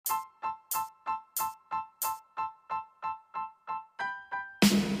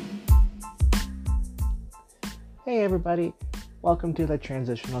Hey everybody, welcome to the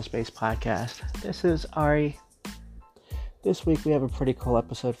Transitional Space Podcast. This is Ari. This week we have a pretty cool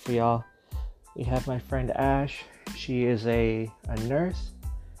episode for y'all. We have my friend Ash. She is a nurse,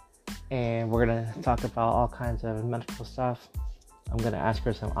 and we're going to talk about all kinds of medical stuff. I'm going to ask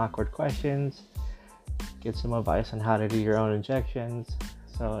her some awkward questions, get some advice on how to do your own injections.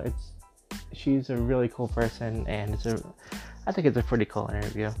 So she's a really cool person, and I think it's a pretty cool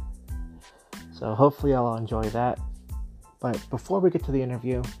interview. So hopefully y'all enjoy that. But before we get to the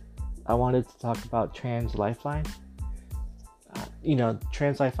interview, I wanted to talk about Trans Lifeline.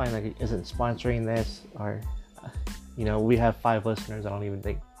 Trans Lifeline isn't sponsoring this, or we have 5 listeners. I don't even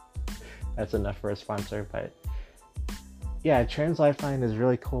think that's enough for a sponsor. But yeah, Trans Lifeline is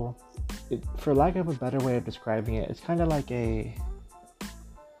really cool. For lack of a better way of describing it, it's kind of like how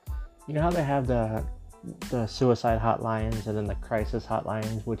they have the suicide hotlines and then the crisis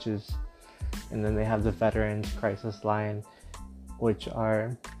hotlines, and then they have the Veterans Crisis Line, which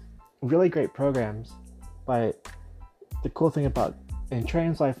are really great programs. But the cool thing about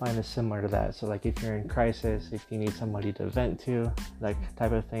Trans Lifeline is similar to that. So like if you're in crisis, if you need somebody to vent to, that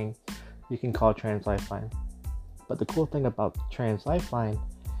type of thing, you can call Trans Lifeline. But the cool thing about Trans Lifeline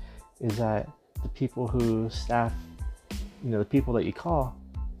is that the people who staff, the people that you call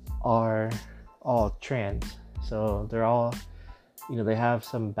are all trans. So they're all, they have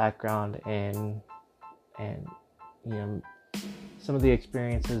some background and some of the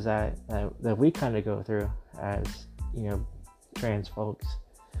experiences that we kind of go through as, trans folks.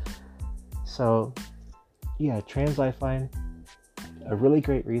 So yeah, Trans Lifeline, a really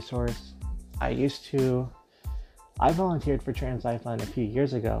great resource. I volunteered for Trans Lifeline a few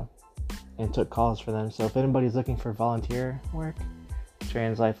years ago and took calls for them. So if anybody's looking for volunteer work,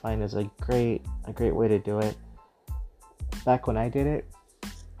 Trans Lifeline is a great way to do it. Back when I did it,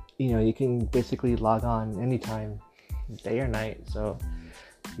 you can basically log on anytime, day or night. So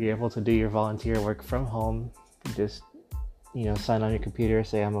you're able to do your volunteer work from home. You just, sign on your computer,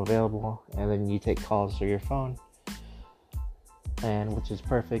 say I'm available, and then you take calls through your phone. And which is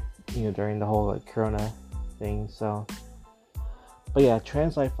perfect, during the whole Corona thing. So, but yeah,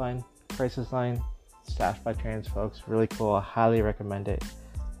 Trans Lifeline, crisis line, staffed by trans folks, really cool. I highly recommend it.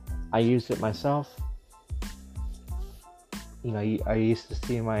 I used it myself. I used to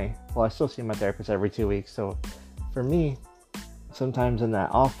I still see my therapist every 2 weeks. So for me, sometimes in that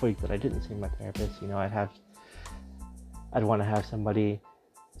off week that I didn't see my therapist, I'd want to have somebody.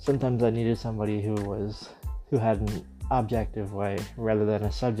 Sometimes I needed somebody who had an objective way rather than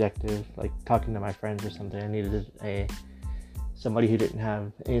a subjective, like talking to my friends or something. I needed somebody who didn't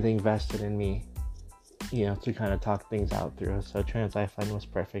have anything vested in me, to kind of talk things out through. So Trans Lifeline was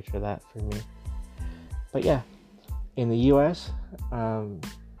perfect for that for me. But yeah, in the US, in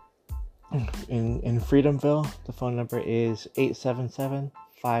Freedomville, the phone number is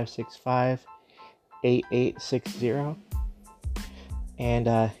 877-565-8860. And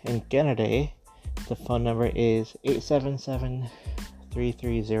in Canada, the phone number is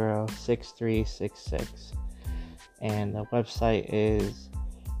 877-330-6366. And the website is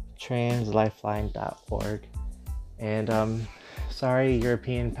translifeline.org. And sorry,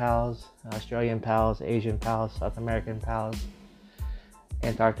 European pals, Australian pals, Asian pals, South American pals,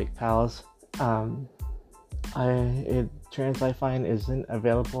 Antarctic pals. Trans Lifeline isn't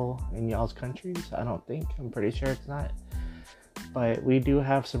available in y'all's countries. I don't think. I'm pretty sure it's not. But we do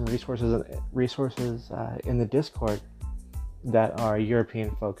have some resources in the Discord that are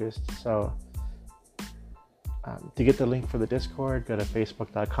European focused. So to get the link for the Discord, go to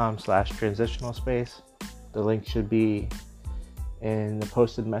facebook.com/transitionalspace. The link should be in the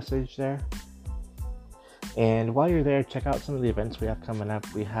posted message there. And while you're there, check out some of the events we have coming up.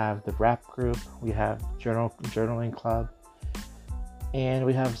 We have the rap group, we have journaling club, and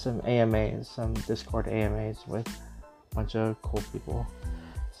we have some AMAs, some Discord AMAs with a bunch of cool people.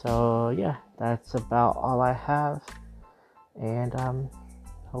 So yeah, that's about all I have. And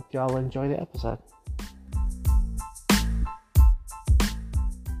hope y'all enjoy the episode.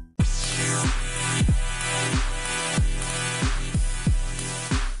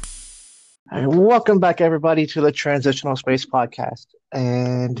 All right, welcome back, everybody, to the Transitional Space Podcast.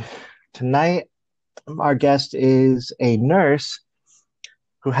 And tonight, our guest is a nurse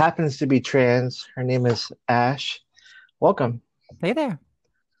who happens to be trans. Her name is Ash. Welcome. Hey there.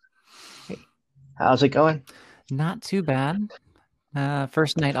 Hey, how's it going? Not too bad.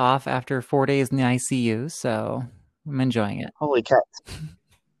 First night off after 4 days in the ICU, so I'm enjoying it. Holy cats.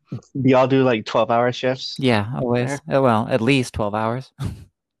 Do y'all do like 12-hour shifts? Yeah, always. Well, at least 12 hours.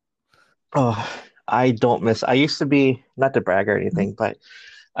 Oh, I don't miss. I used to be, not to brag or anything, but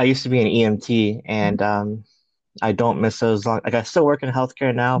I used to be an EMT, and I don't miss those long. Like I still work in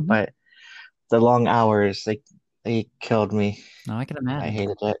healthcare now, Mhm. but the long hours they killed me. No, I can I imagine,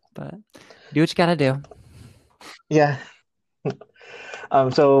 hated it. but do what you gotta do. Yeah.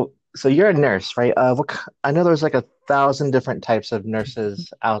 So you're a nurse, right? I know there's like 1,000 different types of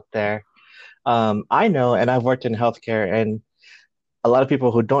nurses out there. I know, and I've worked in healthcare, and a lot of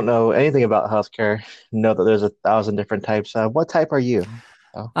people who don't know anything about healthcare know that there's 1,000 different types. What type are you?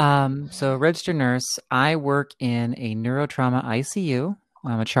 Oh, So registered nurse, I work in a neurotrauma ICU.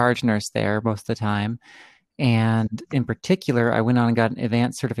 I'm a charge nurse there most of the time. And in particular, I went on and got an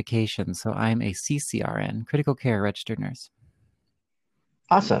advanced certification. So I'm a CCRN, critical care registered nurse.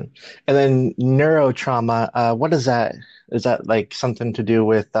 awesome. And then neurotrauma, what is that? Is that like something to do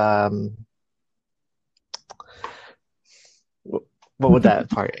with what would that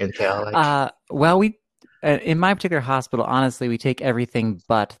part entail? Like, Well, in my particular hospital, honestly, we take everything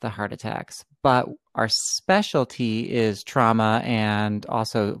but the heart attacks. But our specialty is trauma, and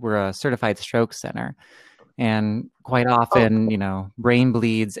also we're a certified stroke center. And quite oh, often, brain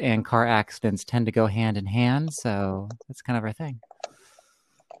bleeds and car accidents tend to go hand in hand. So that's kind of our thing.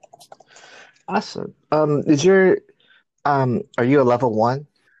 awesome. Are you a level one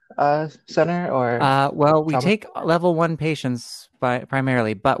center or Well, we trauma? take level one patients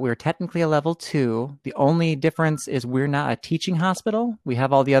primarily, but we're technically a level two. The only difference is we're not a teaching hospital. We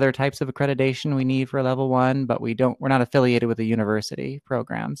have all the other types of accreditation we need for a level one, but we're not affiliated with a university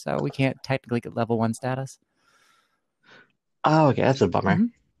program, so we can't technically get level one status. Oh, okay, that's a bummer.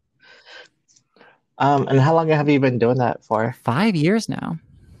 Mhm. And how long have you been doing that for? 5 years now.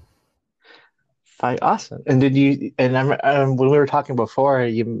 Awesome. And when we were talking before,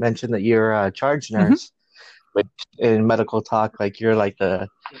 you mentioned that you're a charge Mhm. nurse, which in medical talk, like you're the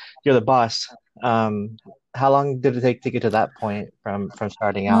boss. How long did it take to get to that point from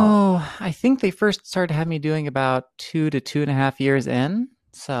starting out? Oh, I think they first started having me doing about 2 to 2.5 years in.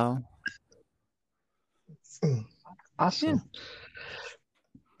 So, Mm, yeah. awesome.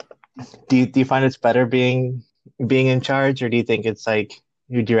 Do you find it's better being in charge, or do you think it's like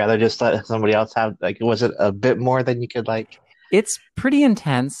would you rather just let somebody else have like was it a bit more than you could like? It's pretty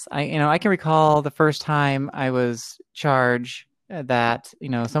intense. I can recall the first time I was charged that,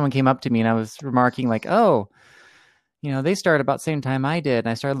 someone came up to me and I was remarking like, "Oh, they started about the same time I did." And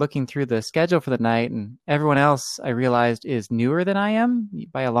I started looking through the schedule for the night, and everyone else I realized is newer than I am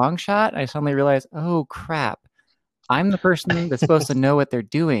by a long shot. I suddenly realized, "Oh crap. I'm the person that's supposed to know what they're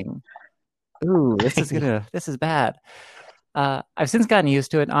doing. Ooh, this is bad." I've since gotten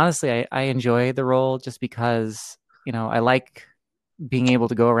used to it. Honestly, I enjoy the role just because, I like being able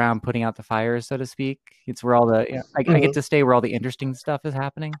to go around putting out the fires, so to speak. It's where all the I get Mhm. to stay where all the interesting stuff is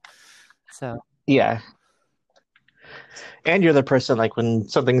happening. So Yeah, and you're the person like when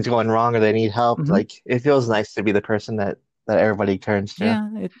something's going wrong or they need help, mhm. like it feels nice to be the person that everybody turns to. Yeah,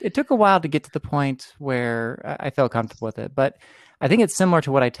 it took a while to get to the point where I felt comfortable with it, but I think it's similar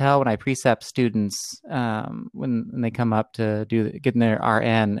to what I tell when I precept students when they come up to getting their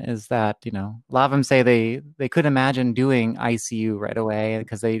RN is that a lot of them say they couldn't imagine doing ICU right away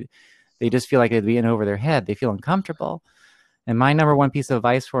because they just feel like it'd be in over their head. They feel uncomfortable. And my number one piece of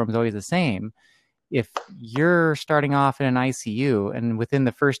advice for them is always the same. If you're starting off in an ICU and within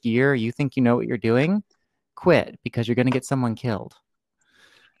the first year you think you know what you're doing, quit because you're going to get someone killed.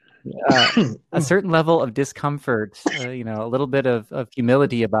 uh, a certain level of discomfort, a little bit of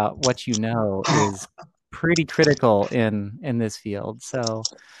humility about what you know is pretty critical in this field. So,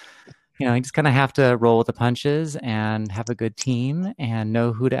 you just kind of have to roll with the punches and have a good team and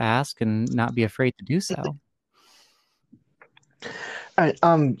know who to ask and not be afraid to do so. All right.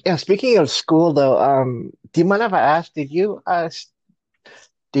 Yeah. Speaking of school, though, do you mind if I ask? Did you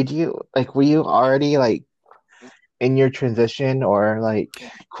like? Were you already like in your transition, or like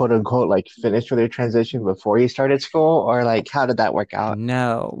quote unquote, like finished with your transition before you started school, or like how did that work out?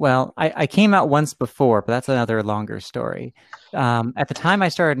 No, well, I came out once before, but that's another longer story. At the time I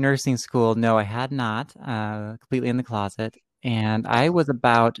started nursing school, no, I had not, completely in the closet. And I was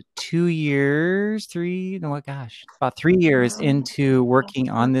about 2 years, three, no, what, gosh, about 3 years into working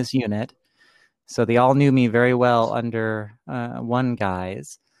on this unit. So they all knew me very well under one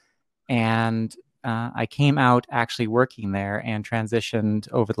guise. And I came out actually working there and transitioned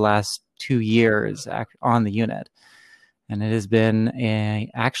over the last 2 years on the unit, and it has been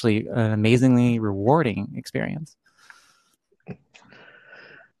actually an amazingly rewarding experience.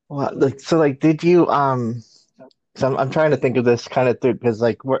 Well, like so, like did you So I'm trying to think of this kind of through because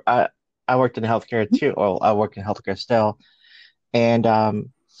I worked in healthcare too, or I work in healthcare still, and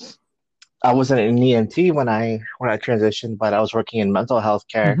I wasn't an EMT when I transitioned, but I was working in mental health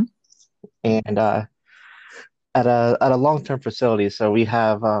care, Mm-hmm. and at a long-term facility. So we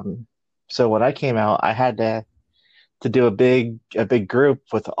have so when I came out, I had to do a big group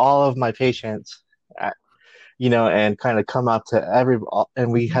with all of my patients, uh, and kind of come out to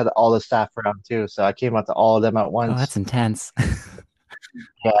and we Mhm. had all the staff around too. So I came out to all of them at Oh, that's once. intense.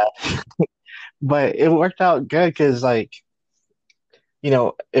 Yeah, but it worked out good because it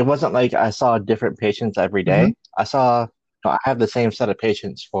wasn't like I saw different patients every Hmm. day. I have the same set of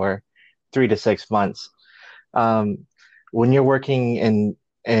patients for 3 to 6 months. Um, when you're working in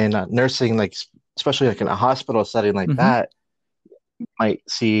nursing, like especially like in a hospital setting like Hmm. that, you might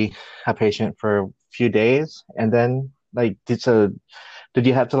see a patient for a few days, and then did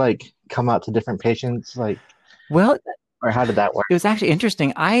you have to like come out to different patients Well, or how did that work? it was actually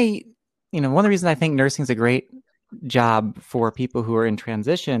interesting. One of the reasons I think nursing is a great job for people who are in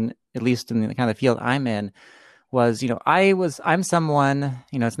transition, at least in the kind of field I'm in, was, I'm someone,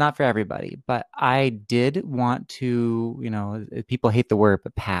 it's not for everybody, but I did want to, people hate the word,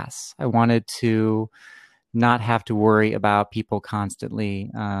 but pass. I wanted to not have to worry about people constantly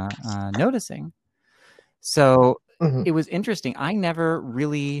noticing. So Hmm. it was interesting. I never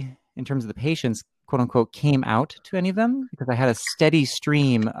really, in terms of the patients, quote unquote, came out to any of them because I had a steady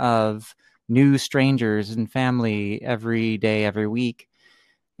stream of new strangers and family every day, every week.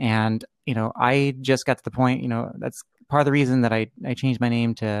 And, I just got to the point, that's part of the reason that I changed my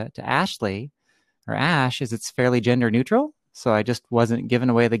name to Ashley or Ash is it's fairly gender neutral. So I just wasn't giving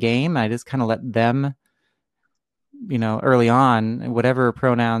away the game. I just kind of let them, early on, whatever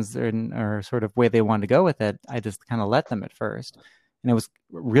pronouns or sort of way they wanted to go with it, I just kind of let them at first. And it was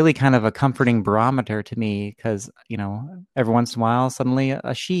really kind of a comforting barometer to me because, every once in a while, suddenly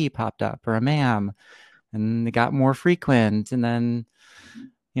a she popped up or a ma'am, and it got more frequent. And then,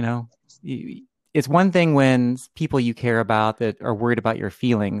 you know, it's one thing when people you care about that are worried about your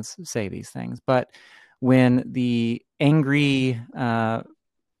feelings say these things, but when the angry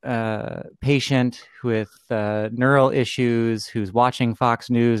patient with neural issues who's watching Fox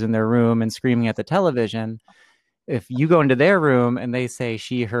News in their room and screaming at the television, if you go into their room and they say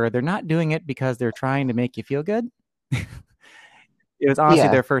she, her, they're not doing it because they're trying to make you feel good. It was honestly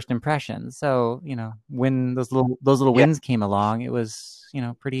Yeah, their first impression. So, when those little yeah. wins came along, it was,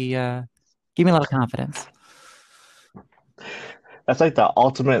 pretty gave me a lot of confidence. That's like the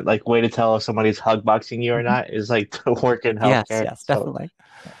ultimate like way to tell if somebody's hug boxing you or Mhm. not is like to work in Yes, healthcare. yes, So definitely.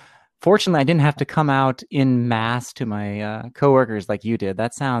 Fortunately, I didn't have to come out in mass to my coworkers like you did.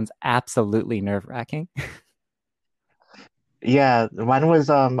 That sounds absolutely nerve-wracking. yeah, mine was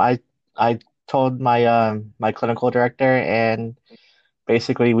I told my clinical director, and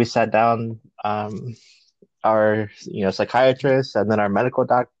basically we sat down our psychiatrist and then our medical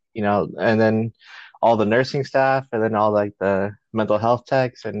doc, and then all the nursing staff and then all like the mental health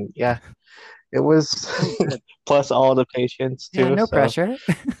techs, and yeah, it was Oh, good. plus all the patients Yeah, too. no So pressure.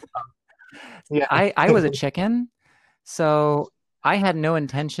 yeah. I was a chicken, so I had no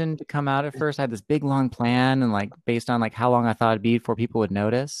intention to come out at first. I had this big long plan and like based on like how long I thought it'd be before people would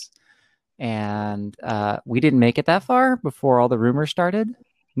notice. And we didn't make it that far before all the rumors started.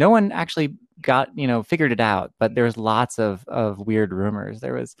 No one actually got, figured it out, but there was lots of weird rumors.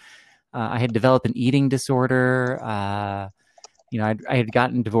 There was I had developed an eating disorder. I had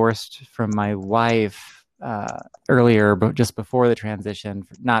gotten divorced from my wife earlier, but just before the transition,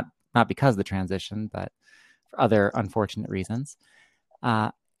 not because of the transition, but for other unfortunate reasons.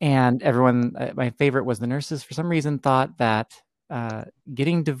 Uh, and everyone, my favorite was the nurses, for some reason thought that uh,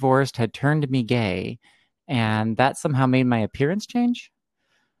 getting divorced had turned me gay, and that somehow made my appearance change.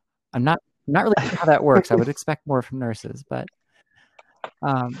 I'm not really sure how that works. I would expect more from nurses,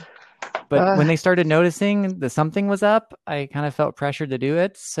 um, but uh, when they started noticing that something was up, I kind of felt pressured to do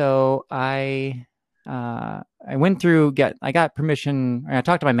it. So I went through get I got permission. I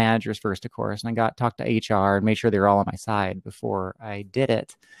talked to my managers first, of course, and I got talked to HR and made sure they were all on my side before I did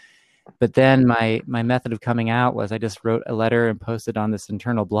it. But then my method of coming out was I just wrote a letter and posted on this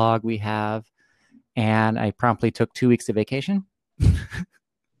internal blog we have, and I promptly took 2 weeks of vacation.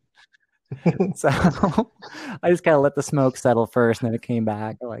 So I just kind of let the smoke settle first, and then it came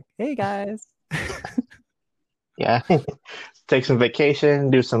back. I'm like, hey guys. yeah, take some vacation,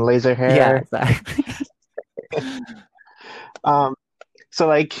 do some laser Yeah, hair. exactly. Um, so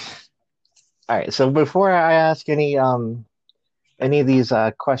like, all right. So before I ask any of these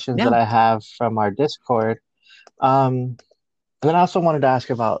questions Yeah. that I have from our Discord, and then I also wanted to ask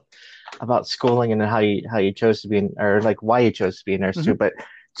about schooling and how you chose to be or like why you chose to be a nurse Hmm. too. But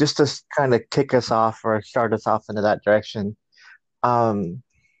just to kind of kick us off or start us off into that direction, um,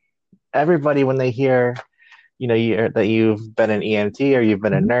 everybody when they hear that you've been an EMT or you've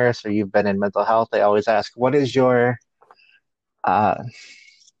been a Mhm. nurse or you've been in mental health, they always ask, what is uh,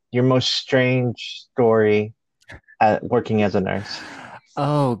 your most strange story at working as a nurse?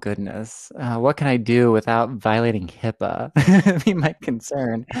 Oh goodness. What can I do without violating HIPAA? Be my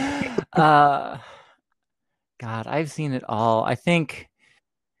concern. Uh, God, I've seen it all. I think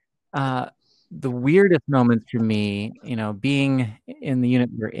uh, the weirdest moments for me, being in the unit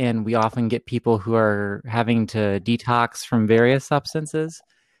we're in, we often get people who are having to detox from various substances.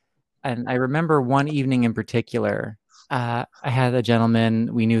 And I remember one evening in particular, I had a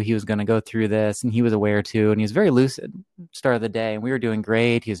gentleman, we knew he was going to go through this, and he was aware too, and he was very lucid start of the day, and we were doing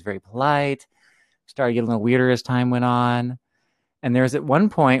great. He was very polite, started getting a little weirder as time went on. And there was at one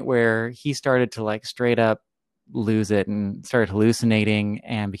point where he started to like straight up lose it and started hallucinating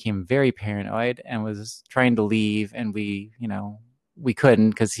and became very paranoid and was trying to leave. And we couldn't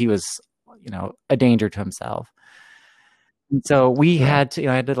because he was, a danger to himself. And so we Yeah. had to,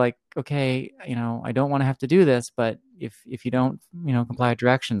 I had to like, okay, I don't want to have to do this, but if you don't, comply with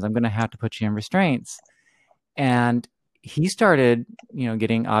directions, I'm going to have to put you in restraints. And he started,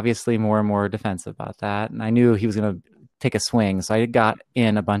 getting obviously more and more defensive about that. And I knew he was going to take a swing. So I got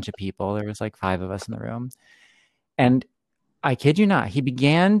in a bunch of people. There was like 5 of us in the room. And I kid you not, he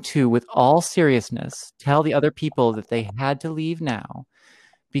began to, with all seriousness, tell the other people that they had to leave now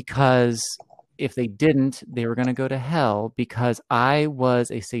because if they didn't, they were going to go to hell because I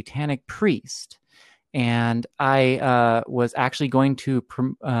was a satanic priest and I was actually going to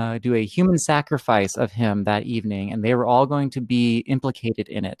do a human sacrifice of him that evening, and they were all going to be implicated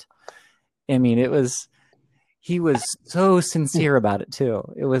in it. I mean, he was so sincere about it too.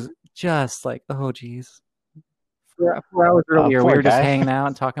 It was just like, oh, geez. 4 hours earlier, we Poor were just guy. hanging out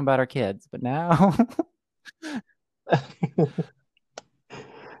and talking about our kids, but now,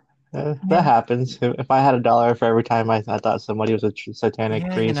 That yeah, happens. If I had $1 for every time I thought somebody was a satanic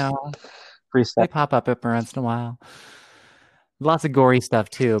yeah, priest. they pop up every once in a while. Lots of gory stuff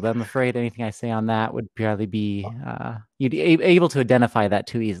too, but I'm afraid anything I say on that would probably be you'd be able to identify that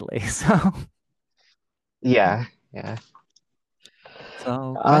too easily. Yeah, yeah.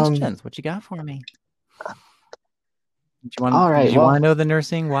 So Um, questions, what you got for me? all Did right. you want Well, to know the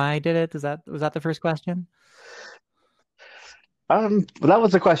nursing? Why I did it? Was that the first question? that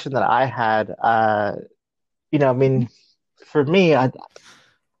was a question that I had. I mean, for me, I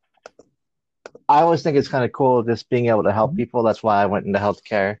always think it's kind of cool just being able to help Mhm. people. That's why I went into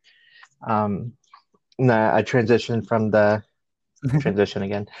healthcare. Um, and I transitioned from the transition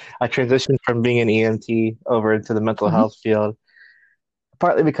again. I transitioned from being an EMT over into the mental Mhm. health field,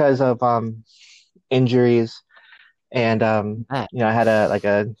 partly because of injuries, and Bet. I had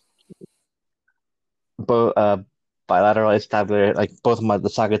a bilateral acetabular, like both of the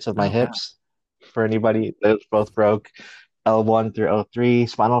sockets of my Oh wow. hips. For anybody, those both broke. L1 through L3,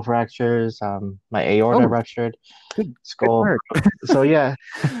 spinal fractures, my aorta Oh, ruptured, good skull. work. So yeah,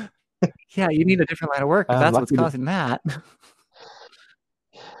 Yeah, you need a different line of work if that's what's lucky. causing that.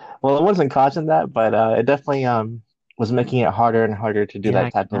 Well, it wasn't causing that, but it definitely was making it harder and harder to do Yeah, I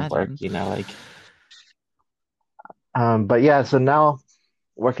that can type of work. imagine. But yeah, so now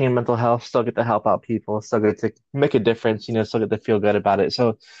working in mental health, still get to help out people, still get to make a difference, still get to feel good about it.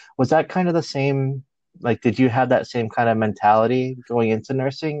 So was that kind of the same? Like, did you have that same kind of mentality going into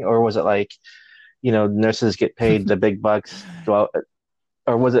nursing, or was it like, nurses get paid the big bucks, go out,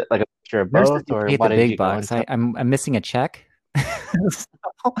 or was it like a mixture of Nurses both, get or paid why the did big you go bucks. into? I'm missing a check.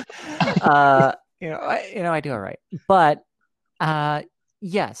 So, uh, I do all right. But uh,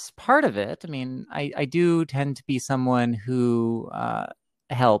 yes, part of it. I mean, I do tend to be someone who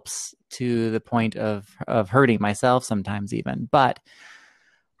helps to the point of hurting myself sometimes even. But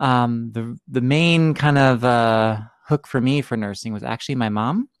the main kind of hook for me for nursing was actually my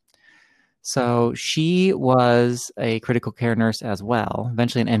mom. So she was a critical care nurse as well,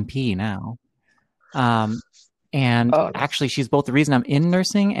 eventually an NP now. Um, and Oh, actually, she's both the reason I'm in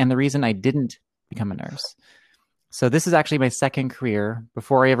nursing and the reason I didn't become a nurse. So this is actually my second career.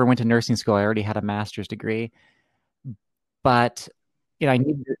 Before I ever went to nursing school, I already had a master's degree. But I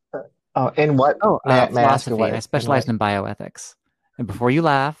needed oh, in what? May I ask you philosophy. I what? In what? specialized in bioethics. And before you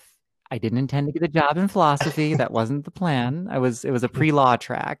laugh, I didn't intend to get a job in philosophy. That wasn't the plan. It was a pre-law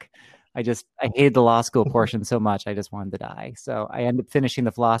track. I hated the law school portion so much. I just wanted to die. So I ended up finishing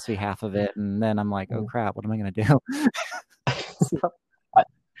the philosophy half of it, and then I'm like, oh crap, what am I going to do? So, I,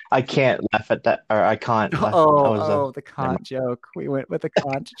 I can't laugh at that, or I can't laugh. That was a the never Kant joke. We went with the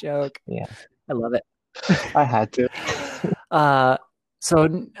Kant joke. mind. Yeah, I love it. I had to. uh,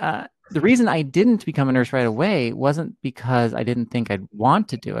 so the reason I didn't become a nurse right away wasn't because I didn't think I'd want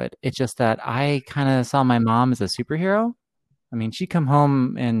to do it. It's just that I kind of saw my mom as a superhero. I mean, she'd come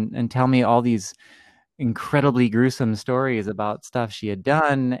home and tell me all these incredibly gruesome stories about stuff she had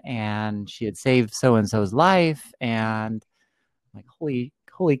done, and she had saved so and so's life. And I'm like,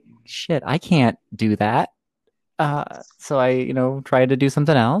 holy shit, I can't do that. So I, tried to do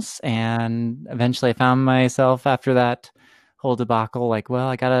something else, and eventually I found myself after that whole debacle, like, well,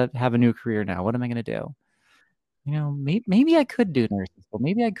 I gotta have a new career now. What am I gonna do? Maybe I could do nursing school.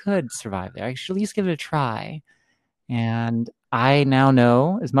 Maybe I could survive there. I should at least give it a try. And I now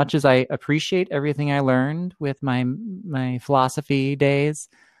know, as much as I appreciate everything I learned with my philosophy days,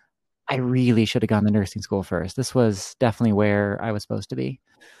 I really should have gone to nursing school first. This was definitely where I was supposed to be.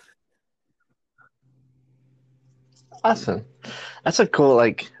 Awesome. That's a cool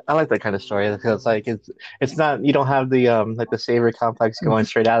like I like that kind of story because like it's not you don't have the like the savior complex going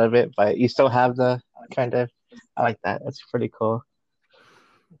straight out of it, but you still have the kind of I like that. That's pretty cool.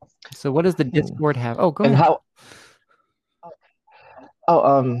 So what does the Hmm. Discord have? Oh, go And ahead. how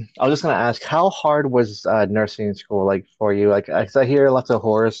oh I was just gonna ask how hard was nursing school like for you? Like I hear lots of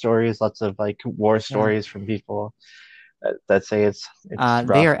horror stories, lots of like war Yeah. stories from people that say it's They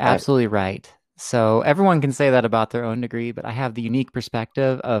rough, are but absolutely right. So everyone can say that about their own degree, but I have the unique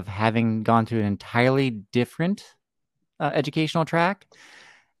perspective of having gone through an entirely different educational track.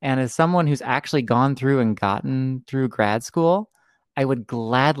 And as someone who's actually gone through and gotten through grad school, I would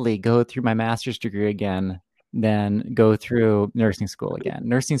gladly go through my master's degree again than go through nursing school again.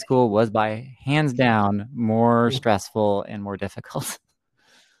 Nursing school was by hands down more stressful and more difficult.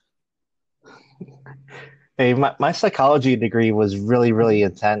 hey, my psychology degree was really, really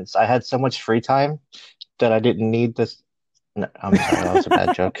intense. I had so much free time that I didn't need this. No, I'm sorry, that was a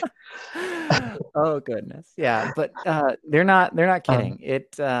bad joke. Oh goodness. Yeah, but they're not Um, kidding.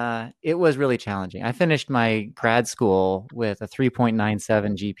 It was really challenging. I finished my grad school with a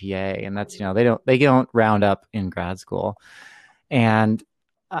 3.97 GPA, and that's, they don't round up in grad school. And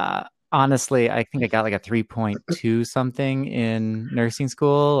uh honestly, I think I got like a 3.2 something in nursing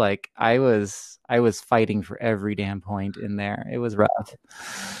school. Like I was fighting for every damn point in there. It was rough.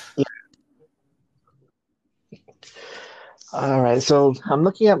 yeah. All right, so I'm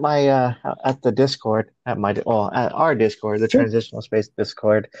looking at my at the Discord at my well at our Discord, the Sure. Transitional Space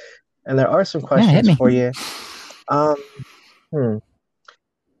Discord, and there are some Yeah, hit questions me. for you. Um, hmm.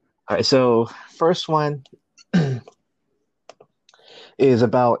 All right, so first one is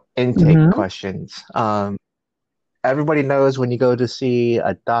about intake Hmm. questions. Everybody knows when you go to see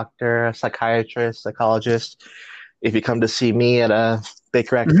a doctor, a psychiatrist, psychologist, if you come to see me at a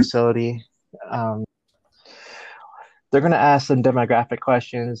Baker Act Hmm. facility, um, they're going to ask some demographic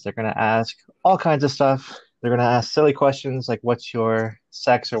questions. They're going to ask all kinds of stuff. They're going to ask silly questions like what's your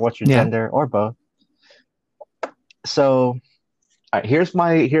sex or what's your Yeah. gender or both. So, all right, here's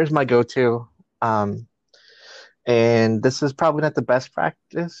my go-to. Um, and this is probably not the best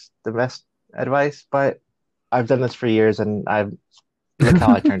practice, the best advice, but I've done this for years and I've look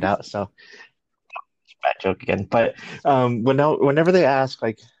how I turned out. So, bad joke again. But whenever they ask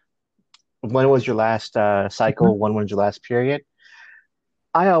like when was your last cycle, when was your last period,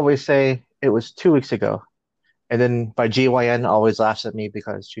 I always say it was 2 weeks ago. And then my GYN always laughs at me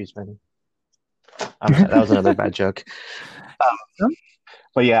because she's been. I'm sorry, that was another bad joke. Um,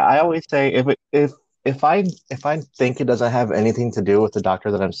 but yeah, I always say if I think it doesn't have anything to do with the doctor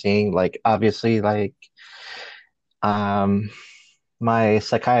that I'm seeing, like obviously like um my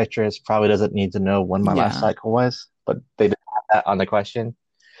psychiatrist probably doesn't need to know when my last Yeah. cycle was, but they didn't have that on the question.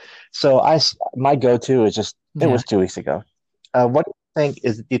 So my go-to is just it Yeah. was 2 weeks ago. What do you think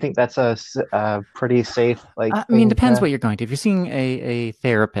is? Do you think that's a pretty safe like I mean, thing depends to? what you're going to. If you're seeing a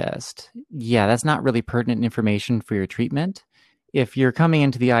therapist, yeah, that's not really pertinent information for your treatment. If you're coming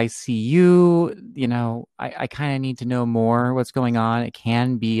into the ICU, I kind of need to know more what's going on. It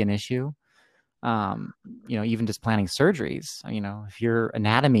can be an issue. Um, even just planning surgeries, if your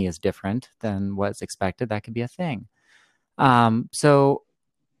anatomy is different than what's expected, that could be a thing. So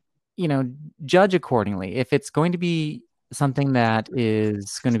you know, judge accordingly. If it's going to be something that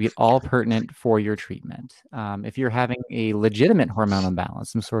is going to be all pertinent for your treatment, if you're having a legitimate hormone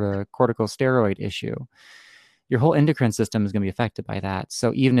imbalance, some sort of corticosteroid issue, your whole endocrine system is going to be affected by that.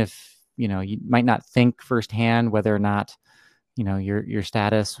 So even if you might not think firsthand whether or not your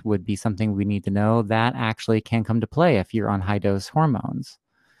status would be something we need to know, that actually can come to play if you're on high dose hormones.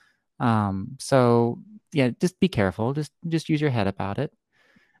 So yeah, just be careful. Just use your head about it.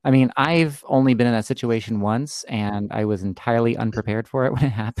 I mean, I've only been in that situation once, and I was entirely unprepared for it when it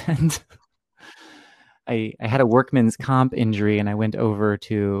happened. I had a workman's comp injury and I went over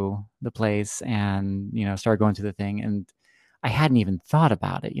to the place and, started going through the thing, and I hadn't even thought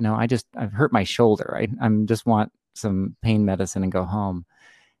about it. I've hurt my shoulder. I'm just want some pain medicine and go home.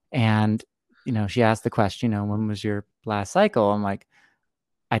 And, she asked the question, when was your last cycle? I'm like,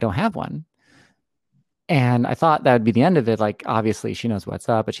 I don't have one. And I thought that would be the end of it. Like, obviously she knows what's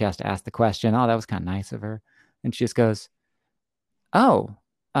up, but she has to ask the question. Oh, that was kind of nice of her. And she just goes, oh,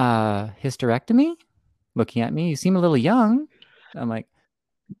 hysterectomy? Looking at me, you seem a little young. I'm like,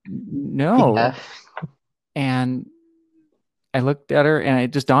 Yeah. no. And I looked at her and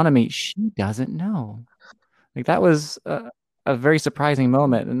it just dawned on me, she doesn't know. Like that was a very surprising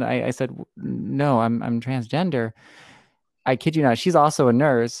moment. And I said, no, I'm transgender. I kid you not. She's also a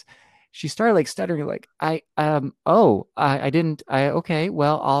nurse. She started like stuttering, like, I didn't, okay,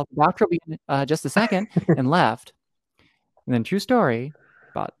 well, doctor will be in just a second, and left. And then, true story,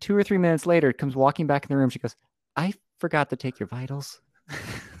 about 2 or 3 minutes later, comes walking back in the room. She goes, I forgot to take your vitals.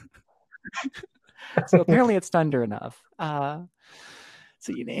 So apparently it stunned her enough. So,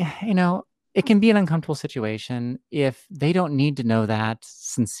 it can be an uncomfortable situation if they don't need to know that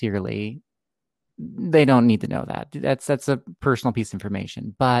sincerely. They don't need to know that. That's a personal piece of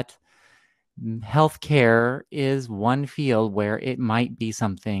information. But healthcare is one field where it might be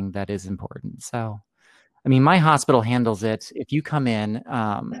something that is important. So, I mean, my hospital handles it. If you come in,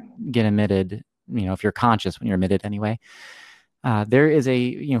 get admitted, if you're conscious when you're admitted anyway, there is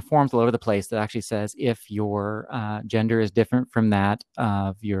a forms all over the place that actually says if your gender is different from that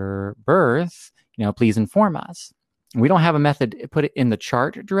of your birth, please inform us. We don't have a method to put it in the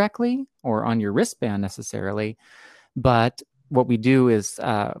chart directly or on your wristband necessarily, but what we do is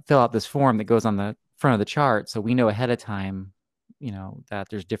fill out this form that goes on the front of the chart, so we know ahead of time, that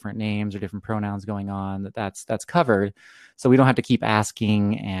there's different names or different pronouns going on. That's covered, so we don't have to keep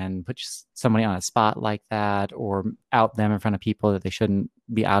asking and put somebody on a spot like that or out them in front of people that they shouldn't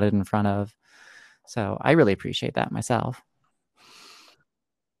be outed in front of. So I really appreciate that myself.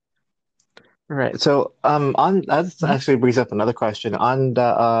 Right. So, on that Mhm. actually brings up another question.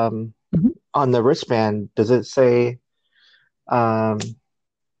 Mhm. On the wristband, does it say um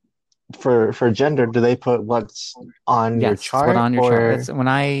for gender, do they put what's on your Yes, it's what chart on your chart. That's or when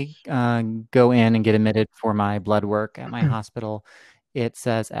I go in and get admitted for my blood work at my hospital. It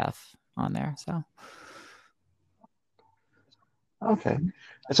says F on there. So, okay.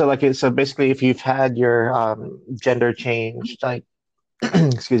 So so basically if you've had your gender changed like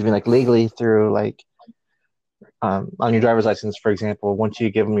excuse me, like legally through like on your driver's license, for example, once you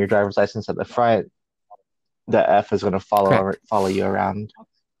give them your driver's license at the front, the F is going to correct. follow you around.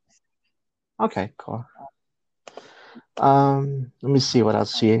 Okay, cool. Let me see what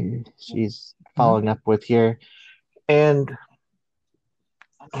else she's Mhm. following up with here. And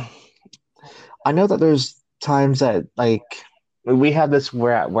I know that there's times that like we have this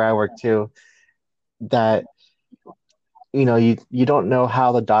where I work too, that you don't know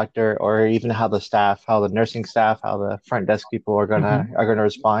how the doctor or even how the staff, how the nursing staff, how the front desk people Mhm. are gonna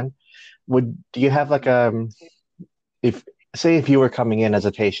respond. Do you have like if say if you were coming in as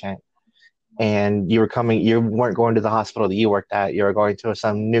a patient and you weren't going to the hospital that you worked at, you were going to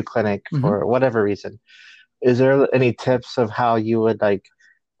some new clinic Mhm. for whatever reason. Is there any tips of how you would like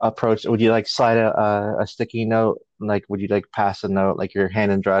approach? Would you like slide a sticky note? Like, would you like pass a note, like your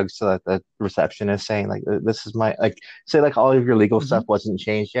hand in drugs, so that the receptionist saying, like, this is my, like, say, like all of your legal Mhm. stuff wasn't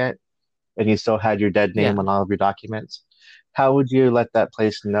changed yet, and you still had your dead name Yeah. on all of your documents. How would you let that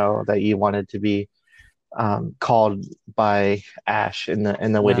place know that you wanted to be called by Ash in the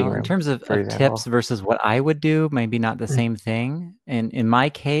waiting Well, in room, terms for of tips example? versus what I would do, maybe not the same thing. And in my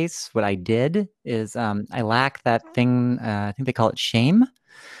case, what I did is I lack that thing. I think they call it shame.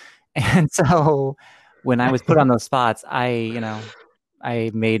 And so when I was put on those spots, I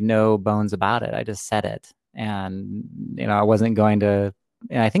made no bones about it. I just said it. And, I wasn't going to,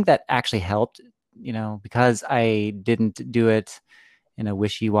 and I think that actually helped, because I didn't do it in a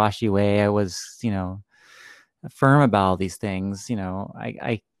wishy-washy way. I was, firm about all these things.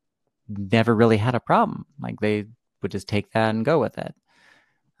 I never really had a problem. Like they would just take that and go with it.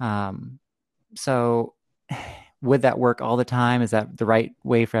 Um, so would that work all the time? Is that the right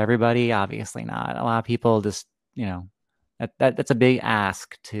way for everybody? Obviously not. A lot of people just, that's a big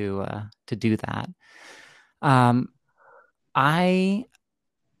ask to do that. Um, I,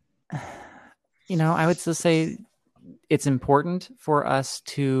 I would just say it's important for us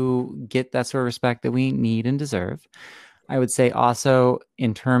to get that sort of respect that we need and deserve. I would say also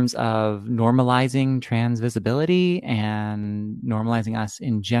in terms of normalizing trans visibility and normalizing us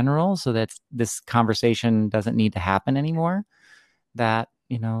in general so that this conversation doesn't need to happen anymore. That,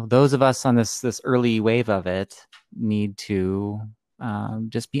 those of us on this early wave of it need to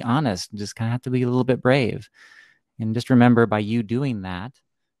just be honest, just kind of have to be a little bit brave. And just remember, by you doing that,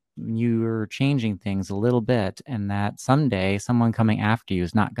 you're changing things a little bit, and that someday someone coming after you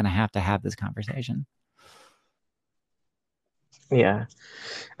is not going to have this conversation. Yeah.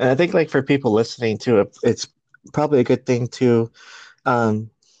 And I think like for people listening to it, it's probably a good thing to um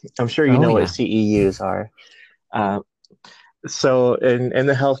I'm sure you Oh, know what yeah. CEUs are. Uh, so in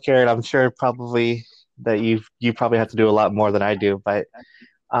the healthcare, and I'm sure probably that you probably have to do a lot more than I do, but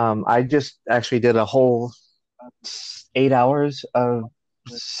I just actually did a whole 8 hours of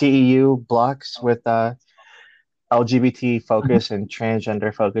CEU blocks with LGBT Mhm. focus and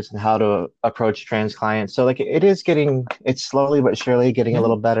transgender focus and how to approach trans clients. So like it is getting, it's slowly but surely getting a Yeah,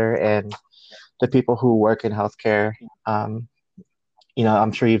 little better. And the people who work in healthcare, um,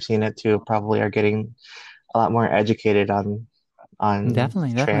 I'm sure you've seen it too, probably are getting a lot more educated on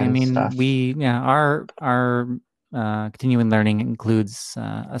definitely, definitely. I trans mean, stuff. our continuing learning includes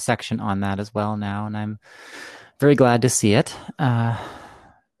a section on that as well now, and I'm very glad to see it.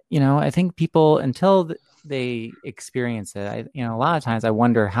 I think people, until they experience it, a lot of times I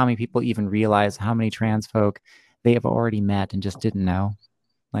wonder how many people even realize how many trans folk they have already met and just didn't know.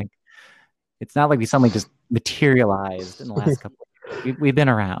 Like, it's not like we suddenly just materialized in the last couple of years. We've been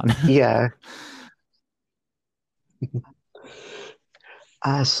around. Yeah.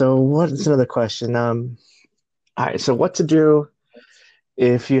 So what's another question? All right. So what to do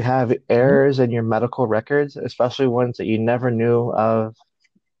if you have Mhm. errors in your medical records, especially ones that you never knew of,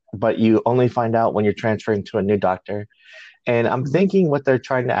 but you only find out when you're transferring to a new doctor? And I'm thinking what they're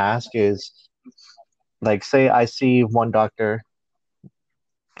trying to ask is like, say I see one doctor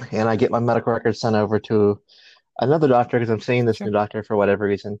and I get my medical records sent over to another doctor because I'm seeing this new Sure. doctor for whatever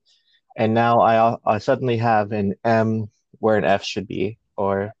reason. And now I suddenly have an M where an F should be,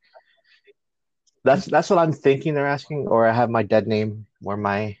 or that's what I'm thinking they're asking, or I have my dead name where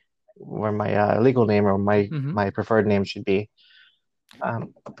my legal name or my Hmm. my preferred name should be.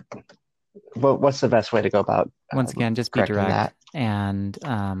 Um, what's the best way to go about Once again, just be correcting direct, that? and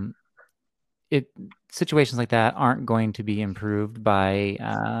it situations like that aren't going to be improved by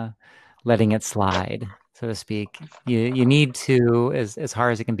letting it slide, so to speak. You need to, as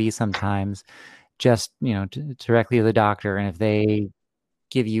hard as it can be sometimes, just directly to the doctor, and if they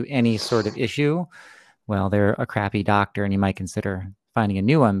give you any sort of issue, well, they're a crappy doctor, and you might consider finding a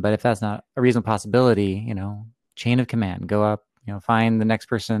new one. But if that's not a reasonable possibility, chain of command, go up. Find the next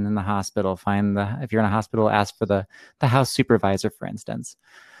person in the hospital. If you're in a hospital, ask for the house supervisor, for instance.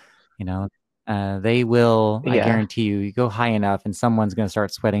 You know, they will, I Yeah, guarantee you, you go high enough and someone's going to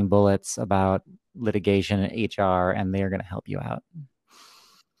start sweating bullets about litigation and HR, and they are going to help you out.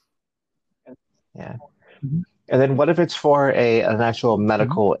 yeah. Mhm. And then what if it's for a an actual Mhm.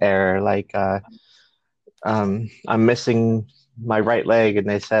 medical error, like I'm missing my right leg, and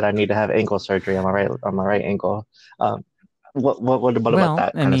they said I need to have ankle surgery on my right ankle. Um, what about Well,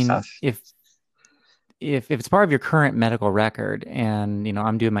 that I kind of mean, stuff? if it's part of your current medical record, and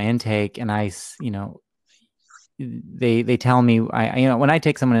I'm doing my intake, and they tell me, when I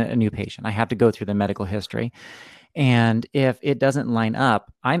take someone, a new patient, I have to go through the medical history, and if it doesn't line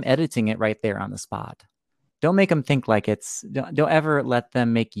up, I'm editing it right there on the spot. Don't make them think like don't ever let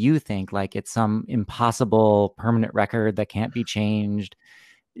them make you think like it's some impossible permanent record that can't be changed.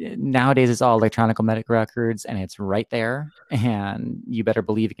 Nowadays it's all electronic medical records, and it's right there, and you better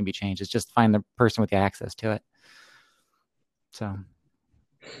believe it can be changed. It's just find the person with the access to it. So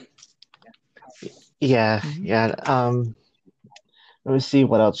Yeah, mhm. yeah. Let me see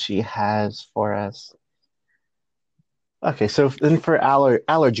what else she has for us. Okay, so then for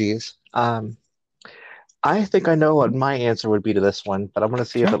allergies, I think I know what my answer would be to this one, but I'm going to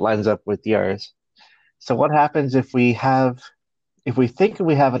see if Sure. it lines up with yours. So what happens if we think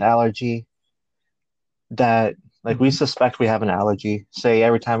we have an allergy that like we Mhm. suspect we have an allergy. Say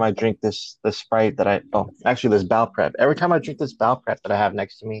every time I drink this Sprite that actually this bowel prep. Every time I drink this bowel prep that I have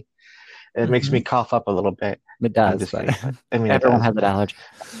next to me, it makes me Mhm. cough up a little bit. It I'm does, just but kidding, but I mean it everyone does. has an allergy.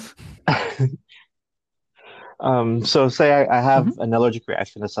 So say I have Mhm. an allergic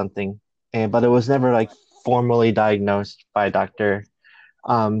reaction to something, and but it was never like formally diagnosed by a doctor.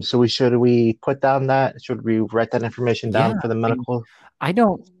 So should we put down that? Should we write that information Yeah, down for the I mean, medical I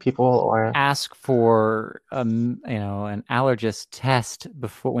don't people or ask for an allergist test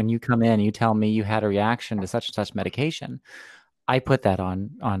before. When you come in, you tell me you had a reaction to such and such medication. I put that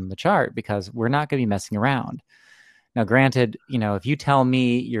on the chart because we're not going to be messing around. Now, granted, if you tell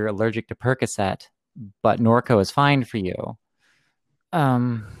me you're allergic to Percocet, but Norco is fine for you,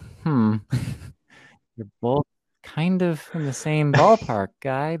 um, hmm, you're both kind of in the same ballpark,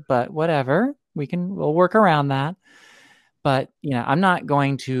 guy, but whatever. We'll work around that. But,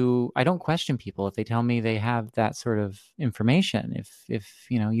 I don't question people if they tell me they have that sort of information. If,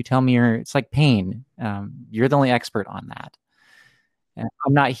 you tell me it's like pain, you're the only expert on that. And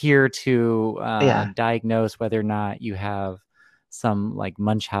I'm not here to Yeah. diagnose whether or not you have some like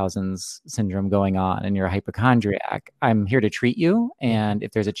Munchausen's syndrome going on and you're a hypochondriac. I'm here to treat you. Mhm. And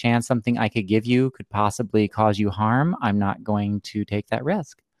if there's a chance something I could give you could possibly cause you harm, I'm not going to take that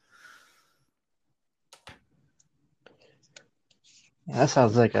risk. Yeah, that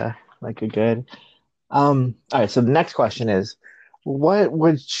sounds like a good. All right, so the next question is, what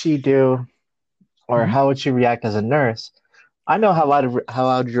would she do, or Mhm. how would she react as a nurse? I know how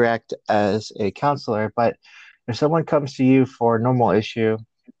I would react as a counselor, but if someone comes to you for a normal issue,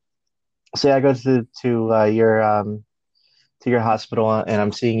 say I go to your hospital and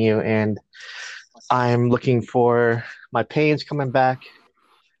I'm seeing you and I'm looking for my pain's coming back,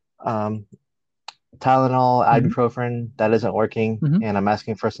 um, Tylenol, Mhm. ibuprofen, that isn't working, Mhm. and I'm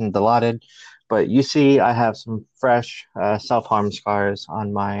asking for some Dilaudid, but you see I have some fresh self-harm scars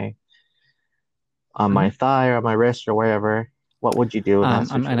on my Mhm. thigh or my wrist or wherever. What would you do in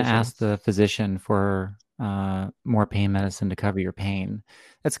that I'm going to situation? ask the physician for more pain medicine to cover your pain.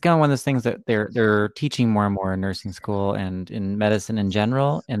 It's kind of one of those things that they're teaching more and more in nursing school and in medicine in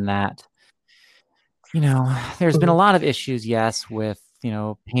general. In that, there's been a Mhm. lot of issues, yes, with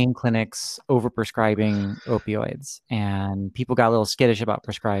pain clinics overprescribing opioids, and people got a little skittish about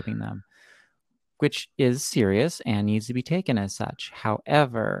prescribing them, which is serious and needs to be taken as such.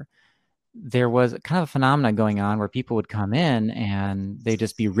 However, there was kind of a phenomenon going on where people would come in and they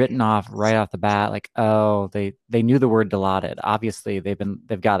just be written off right off the bat, like, oh, they knew the word Dilaudid. Obviously,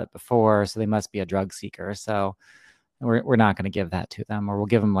 they've got it before, so they must be a drug seeker. So we're not going to give that to them, or we'll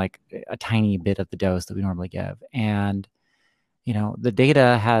give them like a tiny bit of the dose that we normally give. And the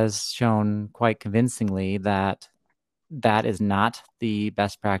data has shown quite convincingly that that is not the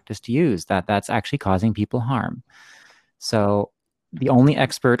best practice to use. That's actually causing people harm. So the only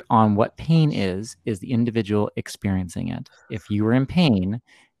expert on what pain is the individual experiencing it. If you are in pain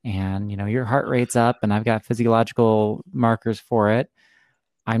and your heart rate's up and I've got physiological markers for it,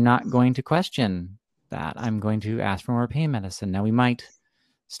 I'm not going to question that. I'm going to ask for more pain medicine. Now we might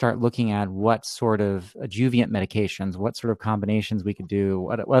start looking at what sort of adjuvant medications, what sort of combinations we could do,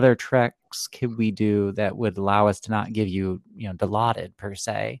 what other tricks could we do that would allow us to not give you, Dilaudid per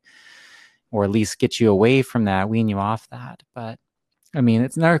se, or at least get you away from that, wean you off that. But I mean,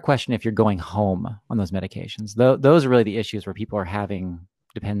 it's another question if you're going home on those medications. Those are really the issues where people are having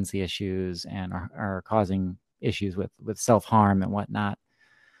dependency issues and are causing issues with self-harm and whatnot.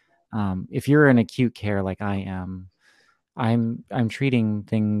 If you're in acute care like I am, I'm treating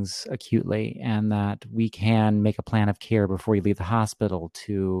things acutely, and that we can make a plan of care before you leave the hospital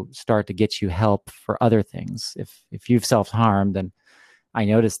to start to get you help for other things. If you've self-harmed, then I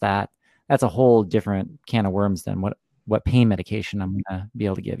noticed that's a whole different can of worms than what pain medication I'm gonna be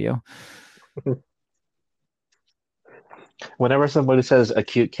able to give you. Whenever somebody says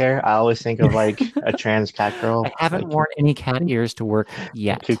acute care, I always think of like a trans cat I girl, haven't like worn any cat ears to work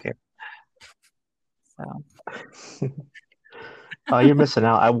yet. acute care. So Oh, you're missing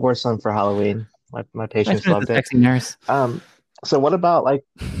out. I wore some for Halloween. My I patients should have the loved it. sexy nurse. Um, so what about like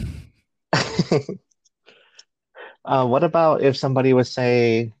what about if somebody would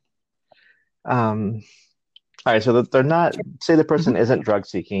say, all right, so that they're not, say the person Mhm. isn't drug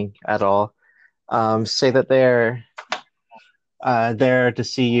seeking at all. Say that they're there to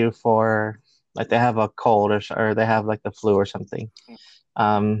see you for like they have a cold or they have like the flu or something.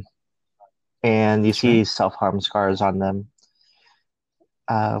 Um, and you Sure. see self-harm scars on them.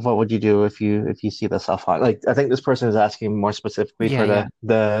 What would you do if you see the self-harm? Like I think this person is asking more specifically Yeah, for yeah.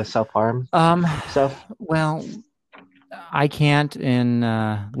 the self-harm Um, stuff. well, I can't, in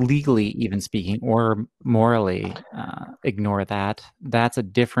legally even speaking, or morally, ignore that. That's a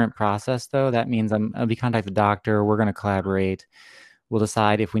different process, though. That means I'll be contact the doctor. We're going to collaborate. We'll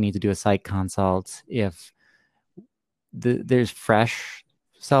decide if we need to do a psych consult. If there's fresh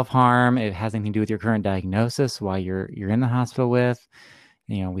self harm, it has anything to do with your current diagnosis, why you're in the hospital with.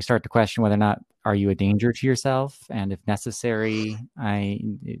 We start to question whether or not are you a danger to yourself, and if necessary,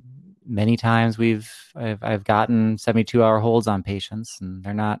 many times I've gotten 72-hour holds on patients, and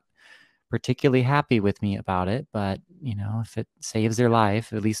they're not particularly happy with me about it. But if it saves their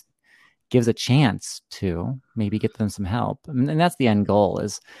life, at least gives a chance to maybe get them some help, and that's the end goal.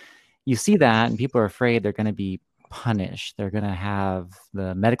 Is you see that, and people are afraid they're going to be punished. They're going to have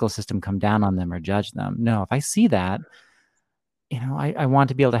the medical system come down on them or judge them. No, if I see that, I want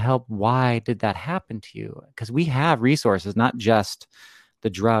to be able to help. Why did that happen to you? Because we have resources, not just the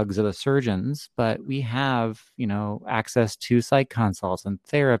drugs or the surgeons, but we have, access to psych consults and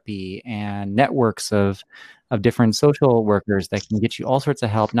therapy and networks of different social workers that can get you all sorts of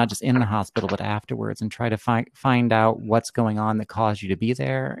help, not just in the hospital, but afterwards, and try to find out what's going on that caused you to be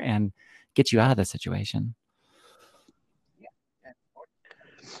there and get you out of the situation.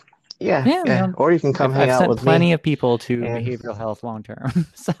 Yeah, Yeah, yeah. Or you can come hang I've out sent with me. plenty of people to And behavioral health long term.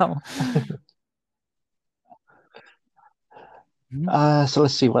 So, mhm, so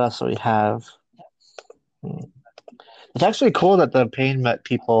let's see what else do we have. Hmm. It's actually cool that the pain met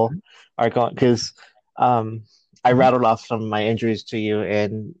people are going because um, I mhm. rattled off some of my injuries to you,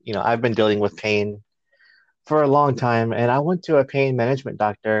 and I've been dealing with pain for a long time, and I went to a pain management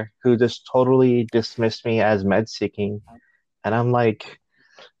doctor who just totally dismissed me as med seeking, and I'm like,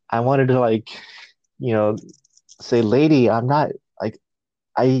 I wanted to you know, say, lady, I'm not like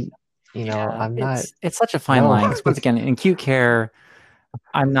I, Yeah, I'm not. it's such a fine No. line because once again, in acute care,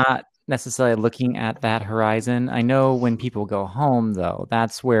 I'm not necessarily looking at that horizon. I know when people go home, though,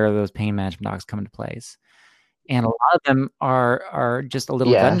 that's where those pain management docs come into place. And a lot of them are just a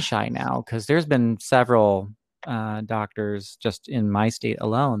little gun Yeah, shy now because there's been several doctors just in my state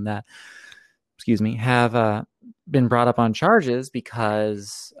alone that, excuse me, have been brought up on charges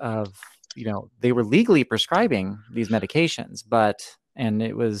because of, they were legally prescribing these medications, and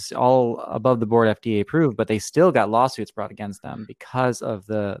it was all above the board FDA approved, but they still got lawsuits brought against them because of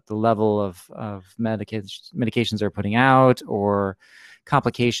the level of medications they're putting out or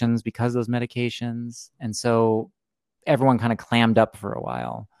complications because of those medications. And so everyone kind of clammed up for a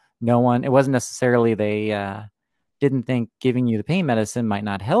while. No one, it wasn't necessarily they didn't think giving you the pain medicine might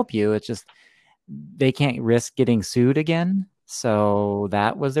not help you. It's just they can't risk getting sued again. So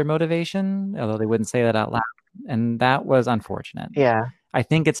that was their motivation, although they wouldn't say that out loud. And that was unfortunate. yeah. I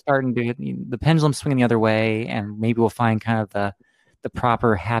think it's starting to the pendulum swinging the other way, and maybe we'll find kind of the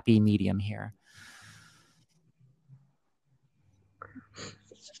proper happy medium here.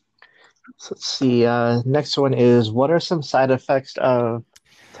 So let's see. Next one is what are some side effects of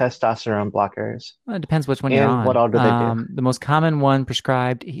testosterone blockers, Well, it depends which one you're and what on. all do they do? The most common one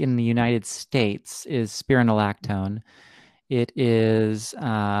prescribed in the United States is spironolactone. It is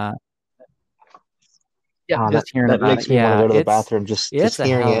yeah, Oh, that just hearing that about it. makes me want to Yeah, go to the it's bathroom just it's a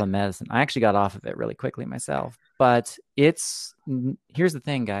hearing hell of a it. medicine. I actually got off of it really quickly myself. But here's the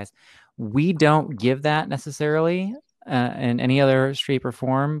thing, guys. We don't give that necessarily in any other shape or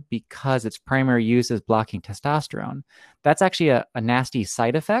form because its primary use is blocking testosterone. That's actually a nasty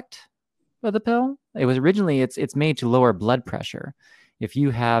side effect of the pill. It was originally it's made to lower blood pressure. If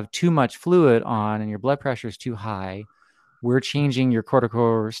you have too much fluid on and your blood pressure is too high, we're changing your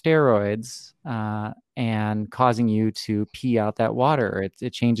corticosteroids and causing you to pee out that water.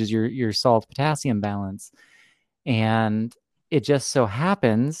 It changes your salt potassium balance. And it just so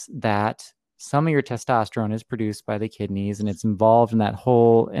happens that some of your testosterone is produced by the kidneys and it's involved in that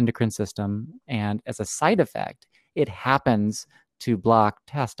whole endocrine system. And as a side effect, it happens to block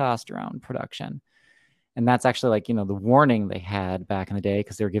testosterone production. And that's actually like, the warning they had back in the day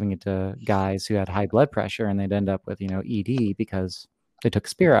because they were giving it to guys who had high blood pressure and they'd end up with, ED because they took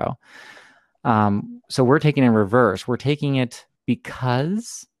Spiro. So we're taking it in reverse. We're taking it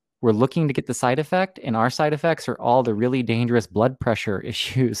because we're looking to get the side effect, and our side effects are all the really dangerous blood pressure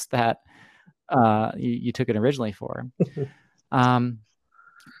issues that you took it originally for. Um,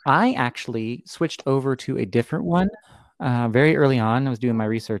 I actually switched over to a different one very early on. I was doing my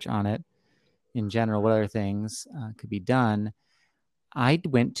research on it in general, what other things could be done. I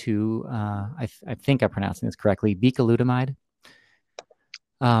went to, I think I'm pronouncing this correctly, bicalutamide.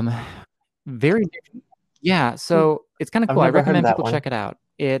 Um, very, yeah. Hmm, So it's kind of I've cool. I never heard of recommend that people one. check it out.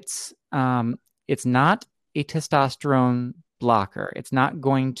 It's not a testosterone blocker. It's not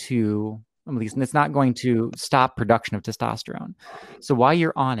going to, at least, it's not going to stop production of testosterone. So while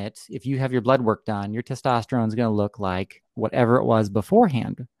you're on it, if you have your blood work done, your testosterone is going to look like whatever it was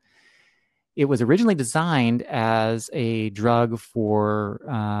beforehand. It was originally designed as a drug for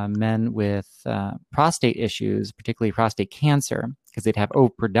men with prostate issues, particularly prostate cancer, because they'd have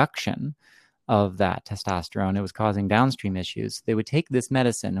overproduction of that testosterone. It was causing downstream issues. They would take this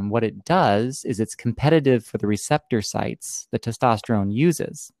medicine, and what it does is it's competitive for the receptor sites that testosterone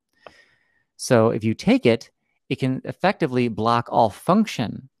uses. So if you take it, it can effectively block all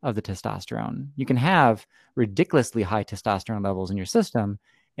function of the testosterone. You can have ridiculously high testosterone levels in your system,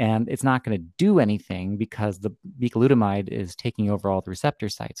 and it's not going to do anything because the bicalutamide is taking over all the receptor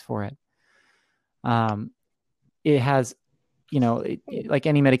sites for it. Um, it has like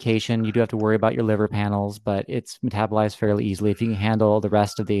any medication, you do have to worry about your liver panels, but it's metabolized fairly easily. If you can handle the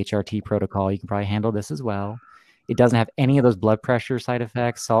rest of the HRT protocol, you can probably handle this as well. It doesn't have any of those blood pressure side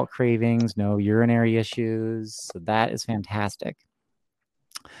effects, salt cravings, no urinary issues. So that is fantastic.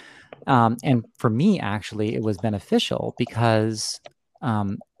 And for me, actually, it was beneficial because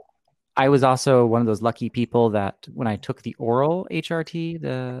I was also one of those lucky people that when I took the oral HRT,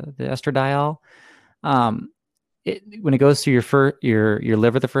 the estradiol, um, when it goes through your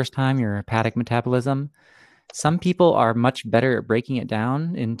liver the first time, your hepatic metabolism, some people are much better at breaking it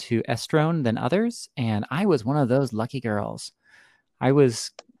down into estrone than others, and I was one of those lucky girls. I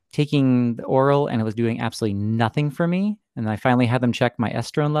was taking the oral and it was doing absolutely nothing for me, and I finally had them check my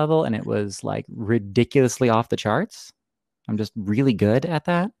estrone level, and it was like ridiculously off the charts. I'm just really good at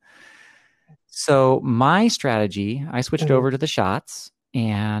that. So my strategy, I switched Mhm. over to the shots,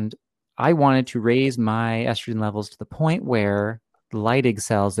 and I wanted to raise my estrogen levels to the point where the Leydig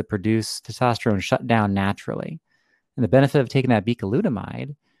cells that produce testosterone shut down naturally. And the benefit of taking that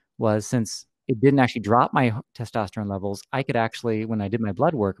bicalutamide was, since it didn't actually drop my testosterone levels, I could actually, when I did my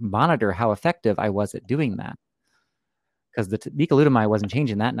blood work, monitor how effective I was at doing that. Because the bicalutamide wasn't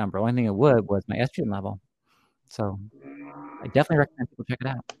changing that number. The only thing it would was my estrogen level. So I definitely recommend people check it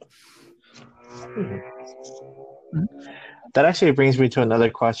out. Mhm. Mhm. That actually brings me to another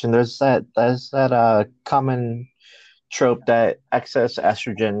question. There's that common trope that excess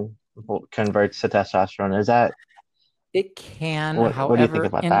estrogen converts to testosterone. Is that It can, what do you think however,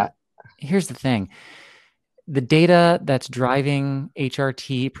 about and that? here's the thing, the data that's driving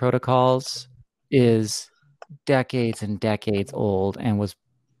HRT protocols is decades and decades old and was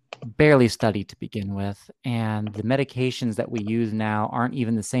barely studied to begin with. And the medications that we use now aren't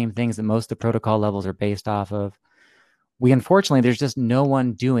even the same things that most of the protocol levels are based off of. Unfortunately, there's just no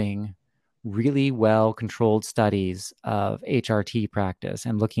one doing really well controlled studies of HRT practice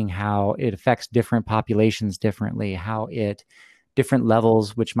and looking how it affects different populations differently, how it different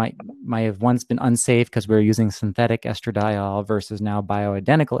levels, which might have once been unsafe because we were using synthetic estradiol versus now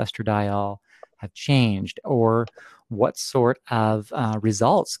bioidentical estradiol, have changed, or what sort of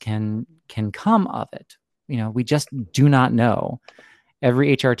results can come of it. We just do not know.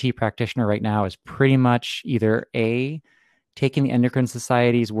 Every HRT practitioner right now is pretty much either A, taking the endocrine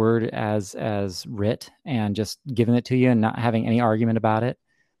society's word as writ and just giving it to you and not having any argument about it,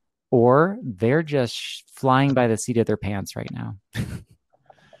 or they're just flying by the seat of their pants right now.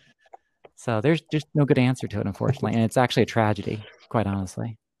 So there's just no good answer to it, unfortunately, and it's actually a tragedy, quite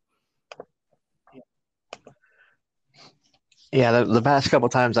honestly. Yeah, the past couple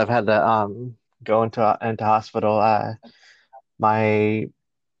times I've had to go into hospital, my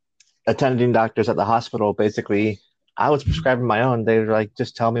attending doctors at the hospital basically I was prescribing my own. They were like,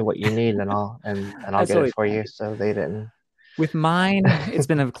 just tell me what you need and I'll That's get it always for you. nice. So they didn't. With mine, it's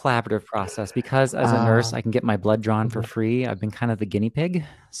been a collaborative process because as a nurse, I Um, can get my blood drawn for mhm. free. I've been kind of the guinea pig.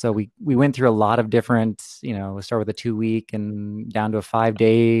 So we went through a lot of different, we start with a 2 week and down to a 5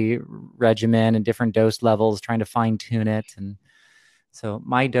 day regimen and different dose levels, trying to fine tune it. And so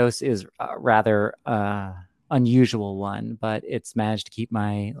my dose is a rather unusual one, but it's managed to keep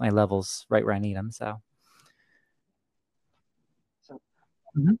my levels right where I need them. So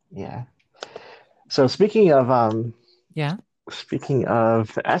mhm. Yeah. So Yeah. speaking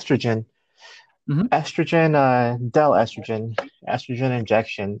of estrogen, Hmm. Del estrogen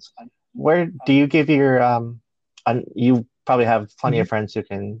injections. Where do you give your you probably have plenty Hmm. of friends who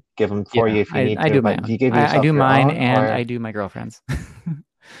can give them for Yeah, you if you need I to, do my but do own. you give I yourself do your mine own and I or do my girlfriend's.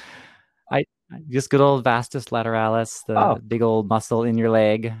 I just good old vastus lateralis, the oh, big old muscle in your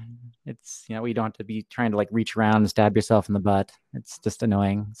leg. It's, you don't have to be trying to like reach around and stab yourself in the butt. It's just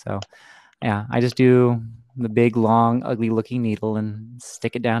annoying. So yeah, I just do the big, long, ugly looking needle and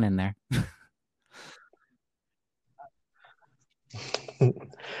stick it down in there.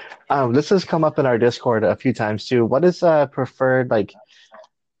 this has come up in our Discord a few times too. What is preferred like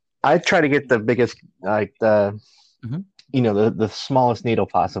I try to get the biggest like the Hmm. the smallest needle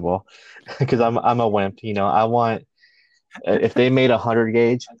possible because I'm a wimp. I want if they made 100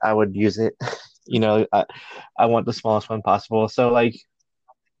 gauge, I would use it. I want the smallest one possible. So like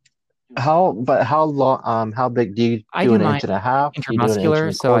how long how big do you I do do an mine inch and a half? Do you do an inch and intramuscular,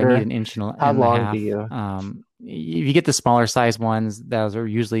 a so I need quarter? an inch How and a long do half. you If you get the smaller size ones, those are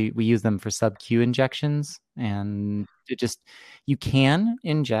usually we use them for sub Q injections, and you can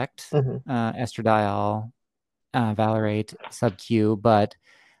inject Mhm. estradiol, valerate sub Q, but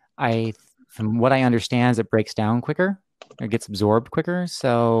from what I understand, is it breaks down quicker, or gets absorbed quicker.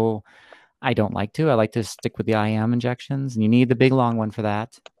 So I don't like to. I like to stick with the IM injections, and you need the big long one for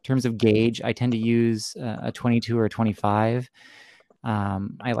that. In terms of gauge, I tend to use a 22 or a 25.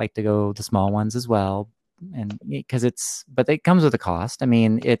 I like to go the small ones as well, and because but it comes with a cost. I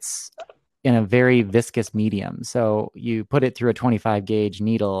mean, it's in a very viscous medium, so you put it through a 25 gauge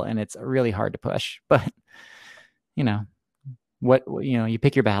needle, and it's really hard to push. But you know you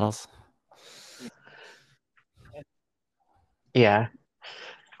pick your battles. Yeah.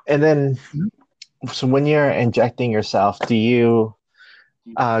 And then, so when you're injecting yourself, do you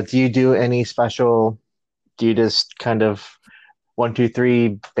do any special? Do you just kind of one, two,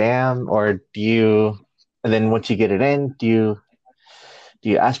 three, bam, or do you? And then once you get it in, do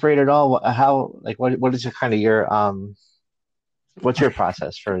you aspirate it all? How like what is your kind of your what's your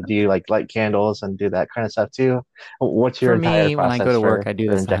process for? Do you like light candles and do that kind of stuff too? What's your For entire me, when I go process to work, I do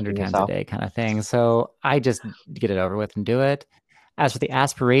for this a injecting hundred times a yourself? day kind of thing. So I just get it over with and do it. As for the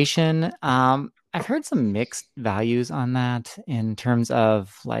aspiration, I've heard some mixed values on that in terms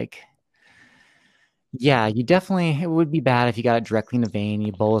of like, yeah, you definitely, it would be bad if you got it directly in the vein,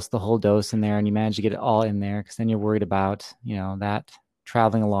 you bolus the whole dose in there and you manage to get it all in there because then you're worried about, that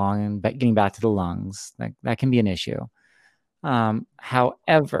traveling along and getting back to the lungs. That can be an issue.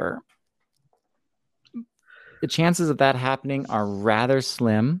 However, the chances of that happening are rather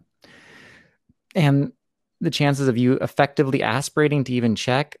slim. And the chances of you effectively aspirating to even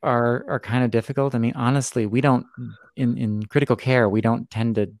check are kind of difficult. I mean, honestly, we don't in critical care, we don't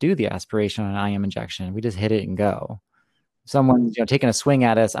tend to do the aspiration on an IM injection. We just hit it and go. If someone's taking a swing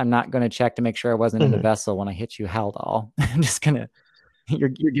at us, I'm not going to check to make sure I wasn't in the Hmm. vessel when I hit you Haldol. I'm just gonna you're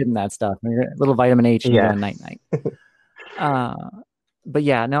getting that stuff. You're a little vitamin H and you're Yeah. going night night. Uh, but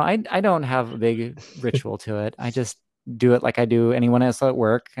yeah, no, I don't have a big ritual to it. I just do it like I do anyone else at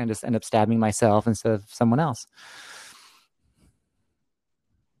work and just end up stabbing myself instead of someone else.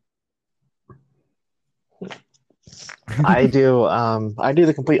 I do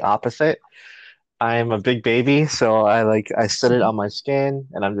the complete opposite. I'm a big baby, so I sit it on my skin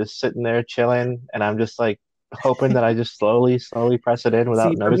and I'm just sitting there chilling and I'm just like hoping that I just slowly press it in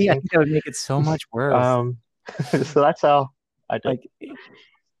without See, for me, I noticing. think that would make it so much worse. Um, so that's how I do. Like,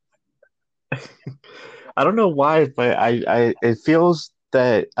 I don't know why, but I it feels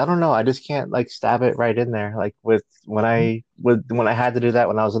that I don't know. I just can't like stab it right in there. Like when I had to do that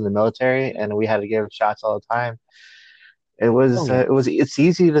when I was in the military and we had to give shots all the time. oh yeah, It's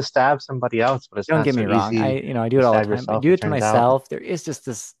easy to stab somebody else, but it's don't not get so me wrong. easy I do to it all the stab time. I yourself, do it it to turns out. myself. There is just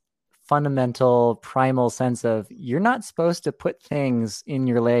this fundamental primal sense of you're not supposed to put things in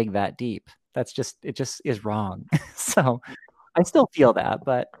your leg that deep. It just is wrong. So I still feel that,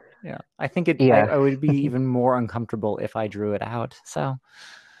 but yeah, I think Yeah. I would be even more uncomfortable if I drew it out. So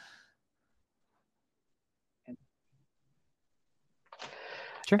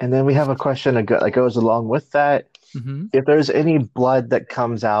sure. And then we have a question that goes along with that. Hmm. If there's any blood that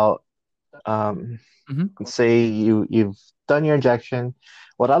comes out, um, Hmm. say you've done your injection,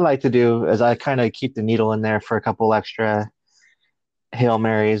 what I like to do is I kind of keep the needle in there for a couple extra Hail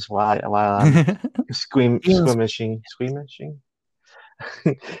Marys while I'm squeamishing.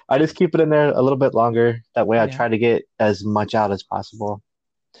 I just keep it in there a little bit longer. That way I Yeah. try to get as much out as possible.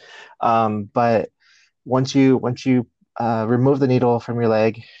 But once you remove the needle from your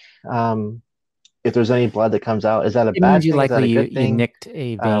leg, um, if there's any blood that comes out, is that a It means bad you thing? Is that likely a good you thing? nicked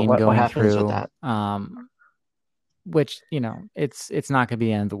a vein What going happens with through, that? which it's not going to be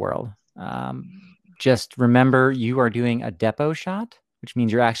the end of the world. Just remember you are doing a depot shot, which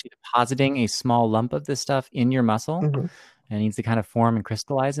means you're actually depositing a small lump of this stuff in your muscle, Hmm. and it needs to kind of form and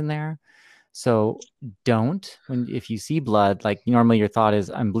crystallize in there. So don't if you see blood, like normally your thought is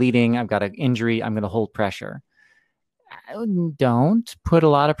I'm bleeding, I've got an injury, I'm going to hold pressure. Don't put a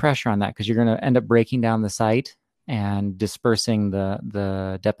lot of pressure on that because you're going to end up breaking down the site and dispersing the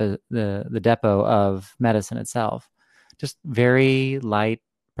depot of medicine itself. Just very light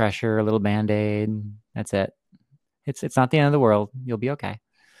pressure, a little band-aid. That's it. It's not the end of the world. You'll be okay.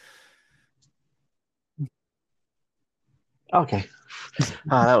 Okay.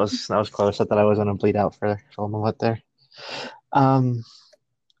 That was close. I thought I was gonna bleed out for a moment there. Um,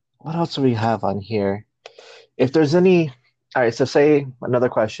 what else do we have on here? If there's any, all right. So say another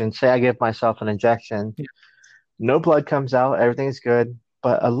question. Say I give myself an injection, Yeah. no blood comes out, everything's good,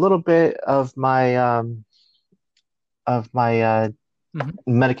 but a little bit of my Mhm.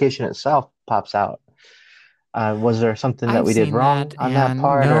 medication itself pops out. Was there something that I've we did seen wrong that, on that and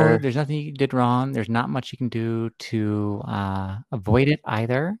part, no, or? there's nothing you did wrong. There's not much you can do to avoid it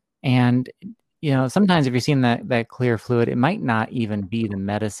either. And sometimes if you're seeing that clear fluid, it might not even be the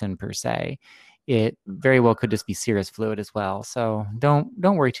medicine per se. It very well could just be serous fluid as well. So don't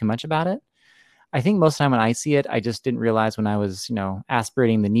worry too much about it. I think most of the time when I see it, I just didn't realize when I was,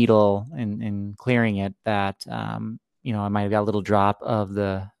 aspirating the needle and clearing it that, I might have got a little drop of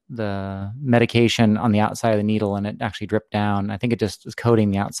the medication on the outside of the needle and it actually dripped down. I think it just was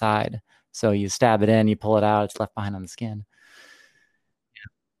coating the outside. So you stab it in, you pull it out, it's left behind on the skin.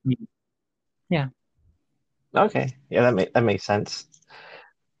 Yeah. Okay, yeah, that makes sense.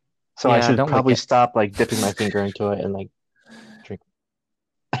 So I Yeah, should don't lick probably it. stop like dipping my finger into it and like drink.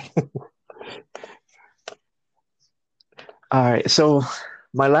 All right, so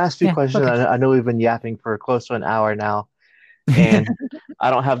my last few Yeah, it's questions. okay. I know we've been yapping for close to an hour now, and I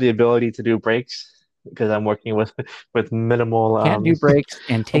don't have the ability to do breaks because I'm working with minimal. Can't do breaks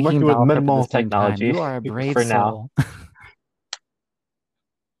and I'm taking working with bowel prep at the minimal same time. technology You are a brave for now. soul.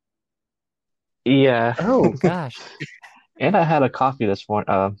 Yeah, Oh gosh. and I had a coffee this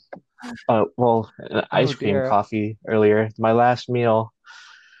morning. Well, an Oh ice cream dear. coffee earlier. My last meal.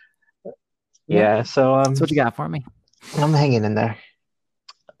 Yeah. Yeah, so So what you got for me? I'm hanging in there.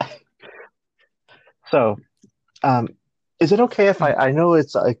 So um, is it okay if Mhm. I know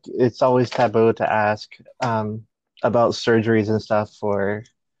it's like it's always taboo to ask about surgeries and stuff for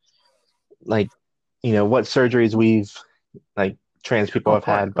like what surgeries we've like trans people Oh, have of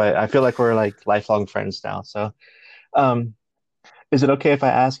course, of had, course. but I feel like we're like lifelong friends now. So um, is it okay if I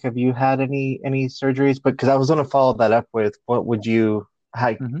ask, have you had any surgeries? But because I was going to follow that up with what would you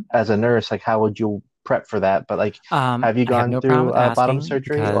like Hmm. as a nurse, like how would you prep for that? But like, have you I have gone no problem through with bottom asking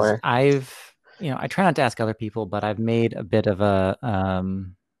surgery because or? I try not to ask other people, but I've made a bit of a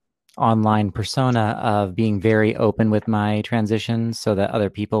online persona of being very open with my transitions so that other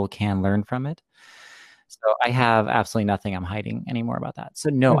people can learn from it. So I have absolutely nothing I'm hiding anymore about that. So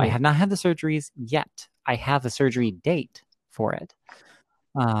no, I Mhm. have not had the surgeries yet. I have the surgery date for it.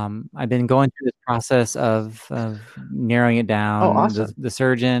 I've been going through this process of narrowing it Oh, down, the awesome. the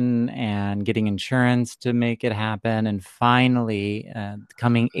surgeon and getting insurance to make it happen, and finally,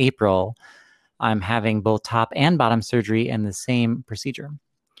 coming April, I'm having both top and bottom surgery in the same procedure.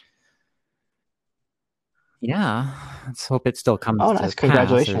 Yeah, let's hope it still comes Oh, to nice. pass.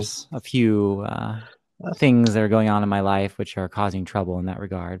 Congratulations. There's a few That's, things that are going on in my life which are causing trouble in that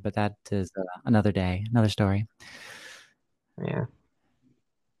regard, but that is another day, another story. yeah.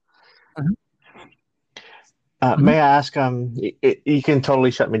 Mhm. Mhm. May I ask, you can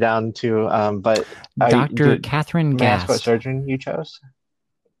totally shut me down too, but Dr. Catherine may I ask what Gast. surgeon you chose?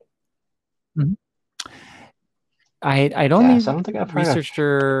 Mhm. I'd Gas. only I don't think I've researched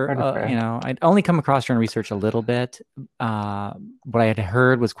her, heard of her. I'd only come across her and researched a little bit. What I had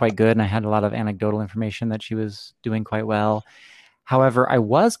heard was quite good, and I had a lot of anecdotal information that she was doing quite well. However, I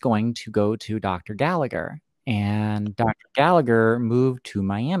was going to go to Dr. Gallagher, and Dr. Gallagher moved to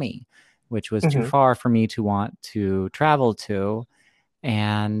Miami, which was too Hmm. far for me to want to travel to.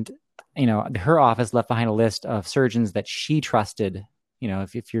 And, her office left behind a list of surgeons that she trusted.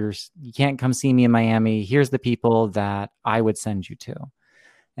 If you can't come see me in Miami, here's the people that I would send you to.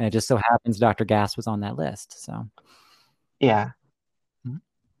 And it just so happens Dr. Gass was on that list. So, Yeah.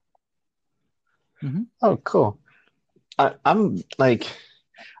 mm-hmm. Oh, cool. I'm like,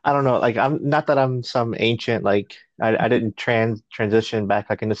 I don't know, like I'm not that I'm some ancient like I didn't transition back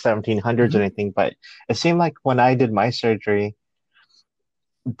like in the 1700s or Mm-hmm. anything, but it seemed like when I did my surgery,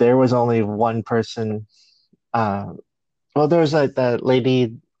 there was only one person. Uh, well, there was like that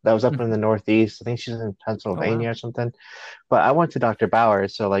lady that was up in Mm-hmm. the Northeast. I think she's in Oh, wow. Pennsylvania or something. But I went to Dr.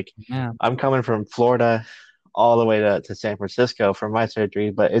 Bowers, so like Yeah, I'm coming from Florida all the way to San Francisco for my surgery,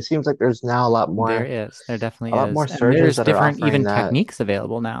 but it seems like there's now there is. There a definitely lot more is. And surgeons there's that are different offering even that. techniques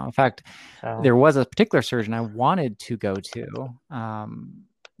available now. In fact, So, there was a particular surgeon I wanted to go to.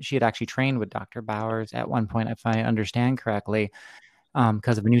 She had actually trained with Dr. Bowers at one point, if I understand correctly,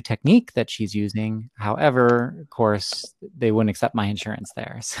 because of a new technique that she's using. However, of course, they wouldn't accept my insurance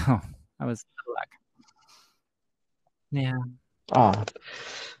there. So I was out of luck. Yeah. oh,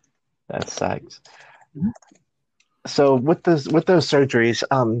 that sucks. Mhm. So with those surgeries,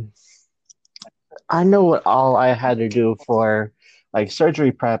 I know what all I had to do for like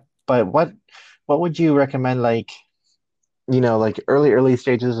surgery prep, but what would you recommend like, like early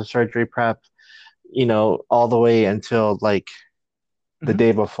stages of surgery prep, all the way until like the Mhm.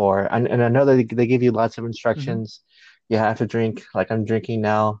 day before. And I know that they give you lots of Mhm. instructions. You have to drink like I'm drinking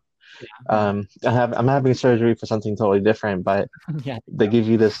now. Yeah. Yeah. I'm having surgery for something totally different, but Yeah. they give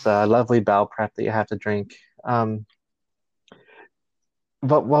you this lovely bowel prep that you have to drink.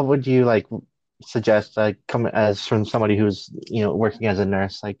 What would you like suggest like come as from somebody who's working as a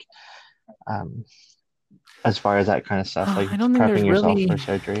nurse like um as far as that kind of stuff like I don't think there's prepping yourself for really,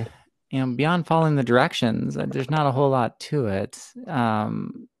 surgery? beyond following the directions, there's not a whole lot to it.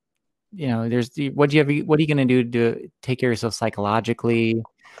 there's what are you going to do to take care of yourself psychologically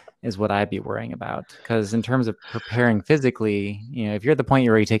is what I'd be worrying about. Because in terms of preparing physically, if you're at the point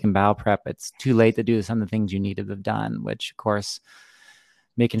you're already taking bowel prep, it's too late to do some of the things you need to have done, which of course,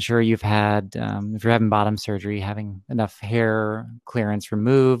 making sure you've had, if you're having bottom surgery, having enough hair clearance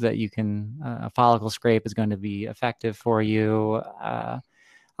removed that you can, a follicle scrape is going to be effective for you.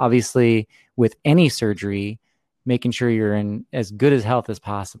 Obviously, with any surgery, making sure you're in as good as health as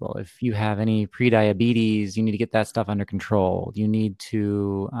possible. If you have any prediabetes, you need to get that stuff under control. You need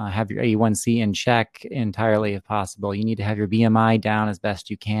to have your A1C in check entirely if possible. You need to have your BMI down as best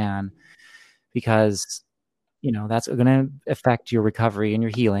you can, because that's going to affect your recovery and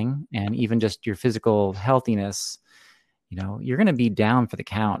your healing, and even just your physical healthiness. You're going to be down for the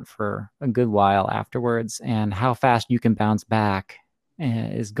count for a good while afterwards, and how fast you can bounce back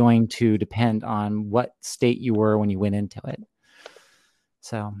is going to depend on what state you were when you went into it.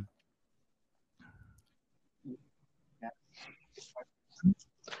 So,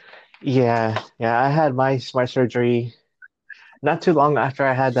 yeah, I had my surgery not too long after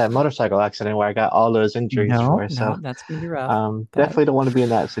I had that motorcycle accident where I got all those injuries no, for. no, So that's going to be rough. But definitely don't want to be in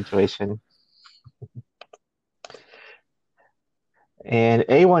that situation. And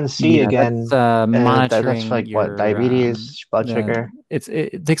A1C yeah, that's again, that's monitoring like what, your diabetes, blood sugar.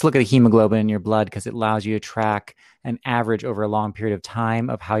 it takes a look at the hemoglobin in your blood, because it allows you to track an average over a long period of time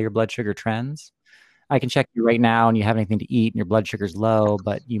of how your blood sugar trends. I can check you right now and you have anything to eat and your blood sugar's low,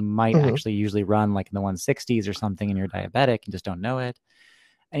 but you might Mhm. actually usually run like in the 160s or something and you're diabetic and just don't know it.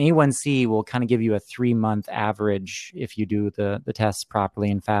 An A1C will kind of give you a 3-month average if you do the tests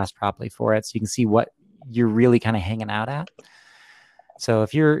properly and fast properly for it. So you can see what you're really kind of hanging out at. So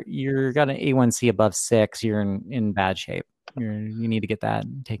if you're got an A1C above 6, you're in bad shape. You need to get that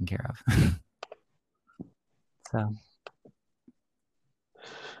taken care of. So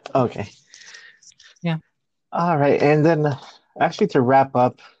Okay. yeah. All right. And then actually to wrap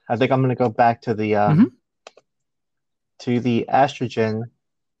up, I think I'm gonna go back Mm-hmm. to the estrogen.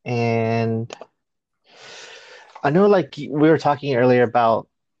 And I know like we were talking earlier about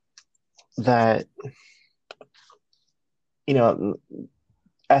that, you know,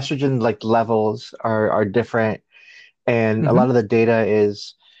 estrogen like levels are different, and a Mm-hmm. lot of the data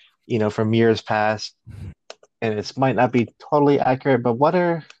is, from years past, and it might not be totally accurate, but what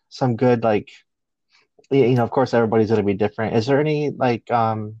are some good like, of course everybody's going to be different. Is there any like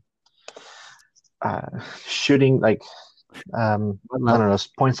shooting like What I don't level? know,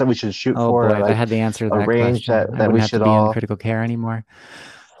 points that we should shoot Oh for, boy, or if I like had the answer to a that range question, I that we wouldn't have to should be in all critical care anymore.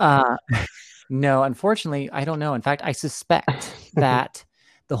 Uh, no, unfortunately, I don't know. In fact, I suspect that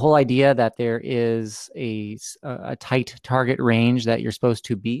the whole idea that there is a tight target range that you're supposed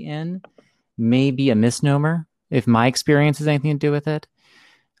to be in may be a misnomer, if my experience has anything to do with it.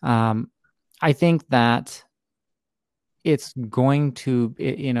 Um, I think that it's going to,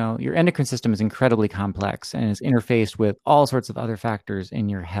 your endocrine system is incredibly complex and is interfaced with all sorts of other factors in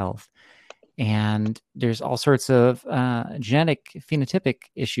your health. And there's all sorts of genetic phenotypic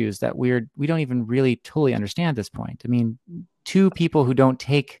issues that we don't even really totally understand at this point. I mean, two people who don't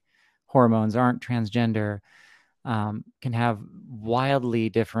take hormones, aren't transgender, can have wildly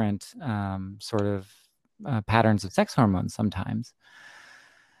different sort of patterns of sex hormones sometimes.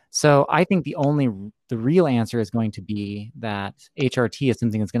 So I think the real answer is going to be that HRT is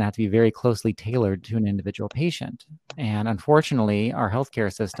something that's going to have to be very closely tailored to an individual patient. And unfortunately, our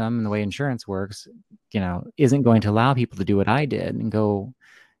healthcare system and the way insurance works, isn't going to allow people to do what I did and go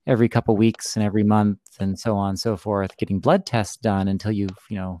every couple weeks and every month and so on and so forth, getting blood tests done until you've,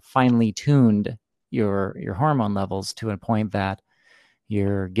 finally tuned your hormone levels to a point that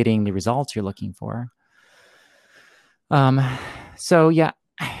you're getting the results you're looking for. Um, so yeah,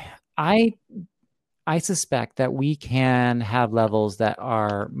 I I suspect that we can have levels that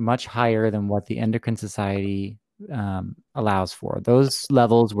are much higher than what the Endocrine Society allows for. Those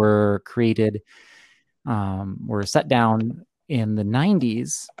levels were set down in the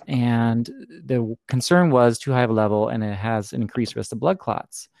 90s, and the concern was too high of a level, and it has an increased risk of blood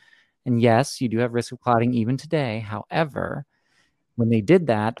clots. And yes, you do have risk of clotting even today. However, when they did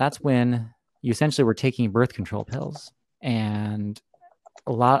that, that's when you essentially were taking birth control pills. And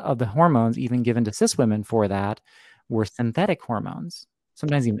a lot of the hormones, even given to cis women for that, were synthetic hormones,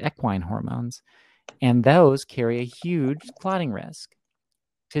 sometimes even equine hormones. And those carry a huge clotting risk.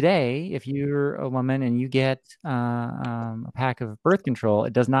 Today, if you're a woman and you get a pack of birth control,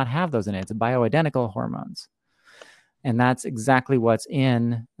 it does not have those in it. It's bioidentical hormones. And that's exactly what's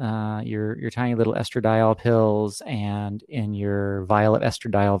in your tiny little estradiol pills, and in your vial of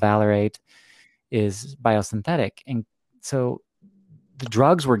estradiol valerate is biosynthetic. And so the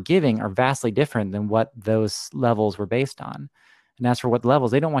drugs we're giving are vastly different than what those levels were based on. And as for what levels,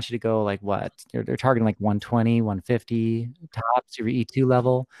 they don't want you to go like what? They're targeting like 120, 150 tops, your E2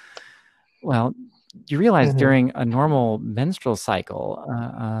 level. Well, you realize Mm-hmm. during a normal menstrual cycle,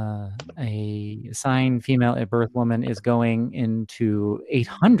 a assigned female at birth woman is going into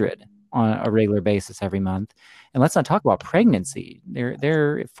 800 on a regular basis every month. And let's not talk about pregnancy.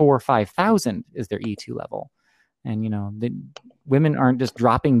 They're 4 or 5,000 is their E2 level. And, women aren't just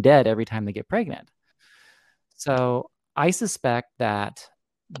dropping dead every time they get pregnant. So I suspect that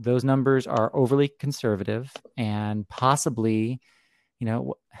those numbers are overly conservative and possibly, you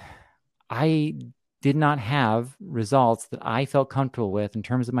know, I did not have results that I felt comfortable with in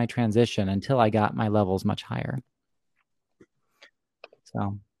terms of my transition until I got my levels much higher.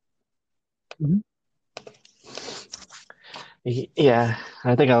 So, Yeah,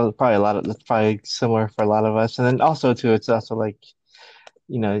 I think I was probably that's probably similar for a lot of us. And then also too, it's also like,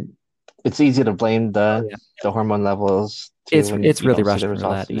 you know, it's easy to blame oh yeah, the hormone levels too it's when it's you really don't see the Russian results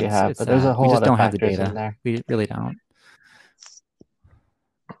roulette, that and you it's have. it's But there's a we whole just other don't have the factors in data. there. We really don't.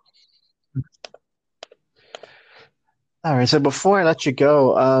 All right, so before I let you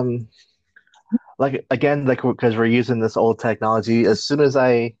go, like again, like because we're using this old technology, as soon as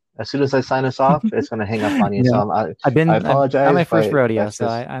I sign us off, it's gonna hang up on you. Yeah, So I I've not apologize, my first but rodeo, that's so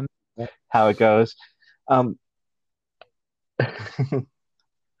just I'm how it goes. Um,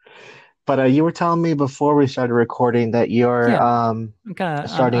 but you were telling me before we started recording that you're yeah,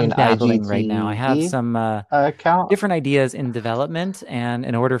 starting I'm an dabbling right now. I have IGTV some account. different ideas in development, and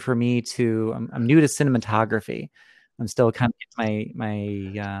in order for me to, I'm new to cinematography. I'm still kind of getting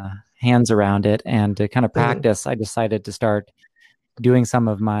my hands around it, and to kind of Mhm. practice, I decided to start doing some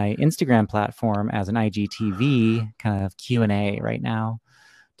of my Instagram platform as an IGTV kind of Q&A right now,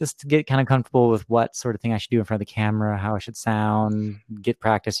 just to get kind of comfortable with what sort of thing I should do in front of the camera, how I should sound, get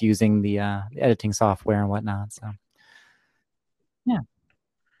practice using the editing software and whatnot. So yeah,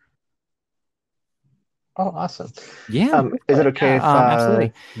 Oh, awesome. yeah, go Is for it it. okay if Yeah,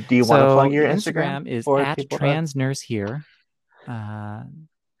 absolutely. do you want to plug So your the Instagram Instagram is for at people to? trans nurse here. Uh,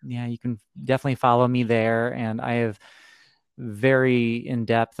 yeah, you can definitely follow me there. And I have very in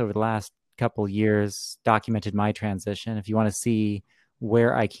depth over the last couple years documented my transition. If you want to see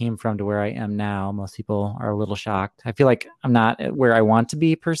where I came from to where I am now, most people are a little shocked. I feel like I'm not where I want to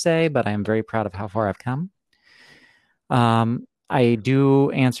be per se, but I am very proud of how far I've come. I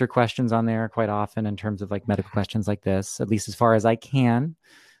do answer questions on there quite often in terms of like medical questions like this, at least as far as I can.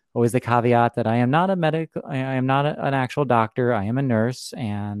 Always the caveat that I am not a medical, I am not an actual doctor. I am a nurse,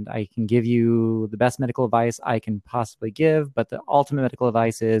 and I can give you the best medical advice I can possibly give. But the ultimate medical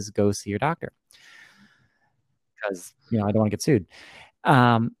advice is go see your doctor, because I don't want to get sued.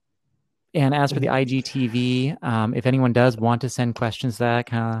 Um, and as for the Mhm. IGTV, if anyone does want to send questions that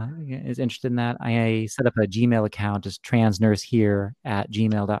kind of is interested in that, I set up a Gmail account, just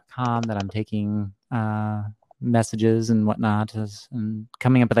transnursehere@gmail.com, that I'm taking messages and whatnot, and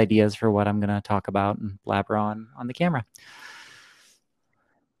coming up with ideas for what I'm going to talk about and blabber on the camera.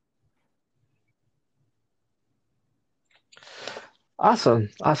 Awesome,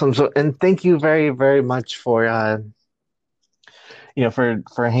 awesome. So, and thank you very, very much for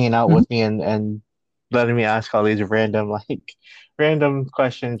for hanging out Mhm. with me and letting me ask all these random random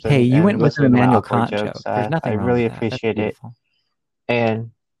questions Hey, you and went with an listening to my Immanuel awkward Kant jokes. joke. There's I nothing wrong really with that. That's appreciate it. beautiful.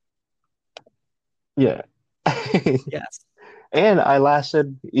 And yeah. Yes. And I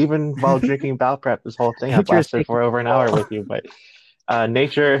lasted even while drinking bowel prep. This whole thing I've Nature is lasted taking for over an hour control. with you, but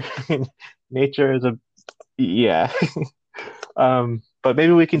nature, nature is a yeah. But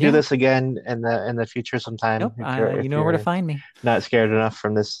maybe we can do Yeah. this again in the future sometime Nope. if You know where to you're find me. not scared enough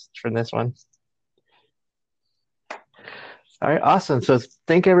from this one. All right, awesome. So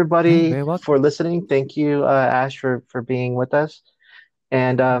thank Yeah, you're everybody very welcome. for listening. Thank you, Ash, for being with us.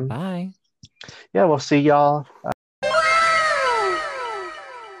 And Bye. yeah, we'll see y'all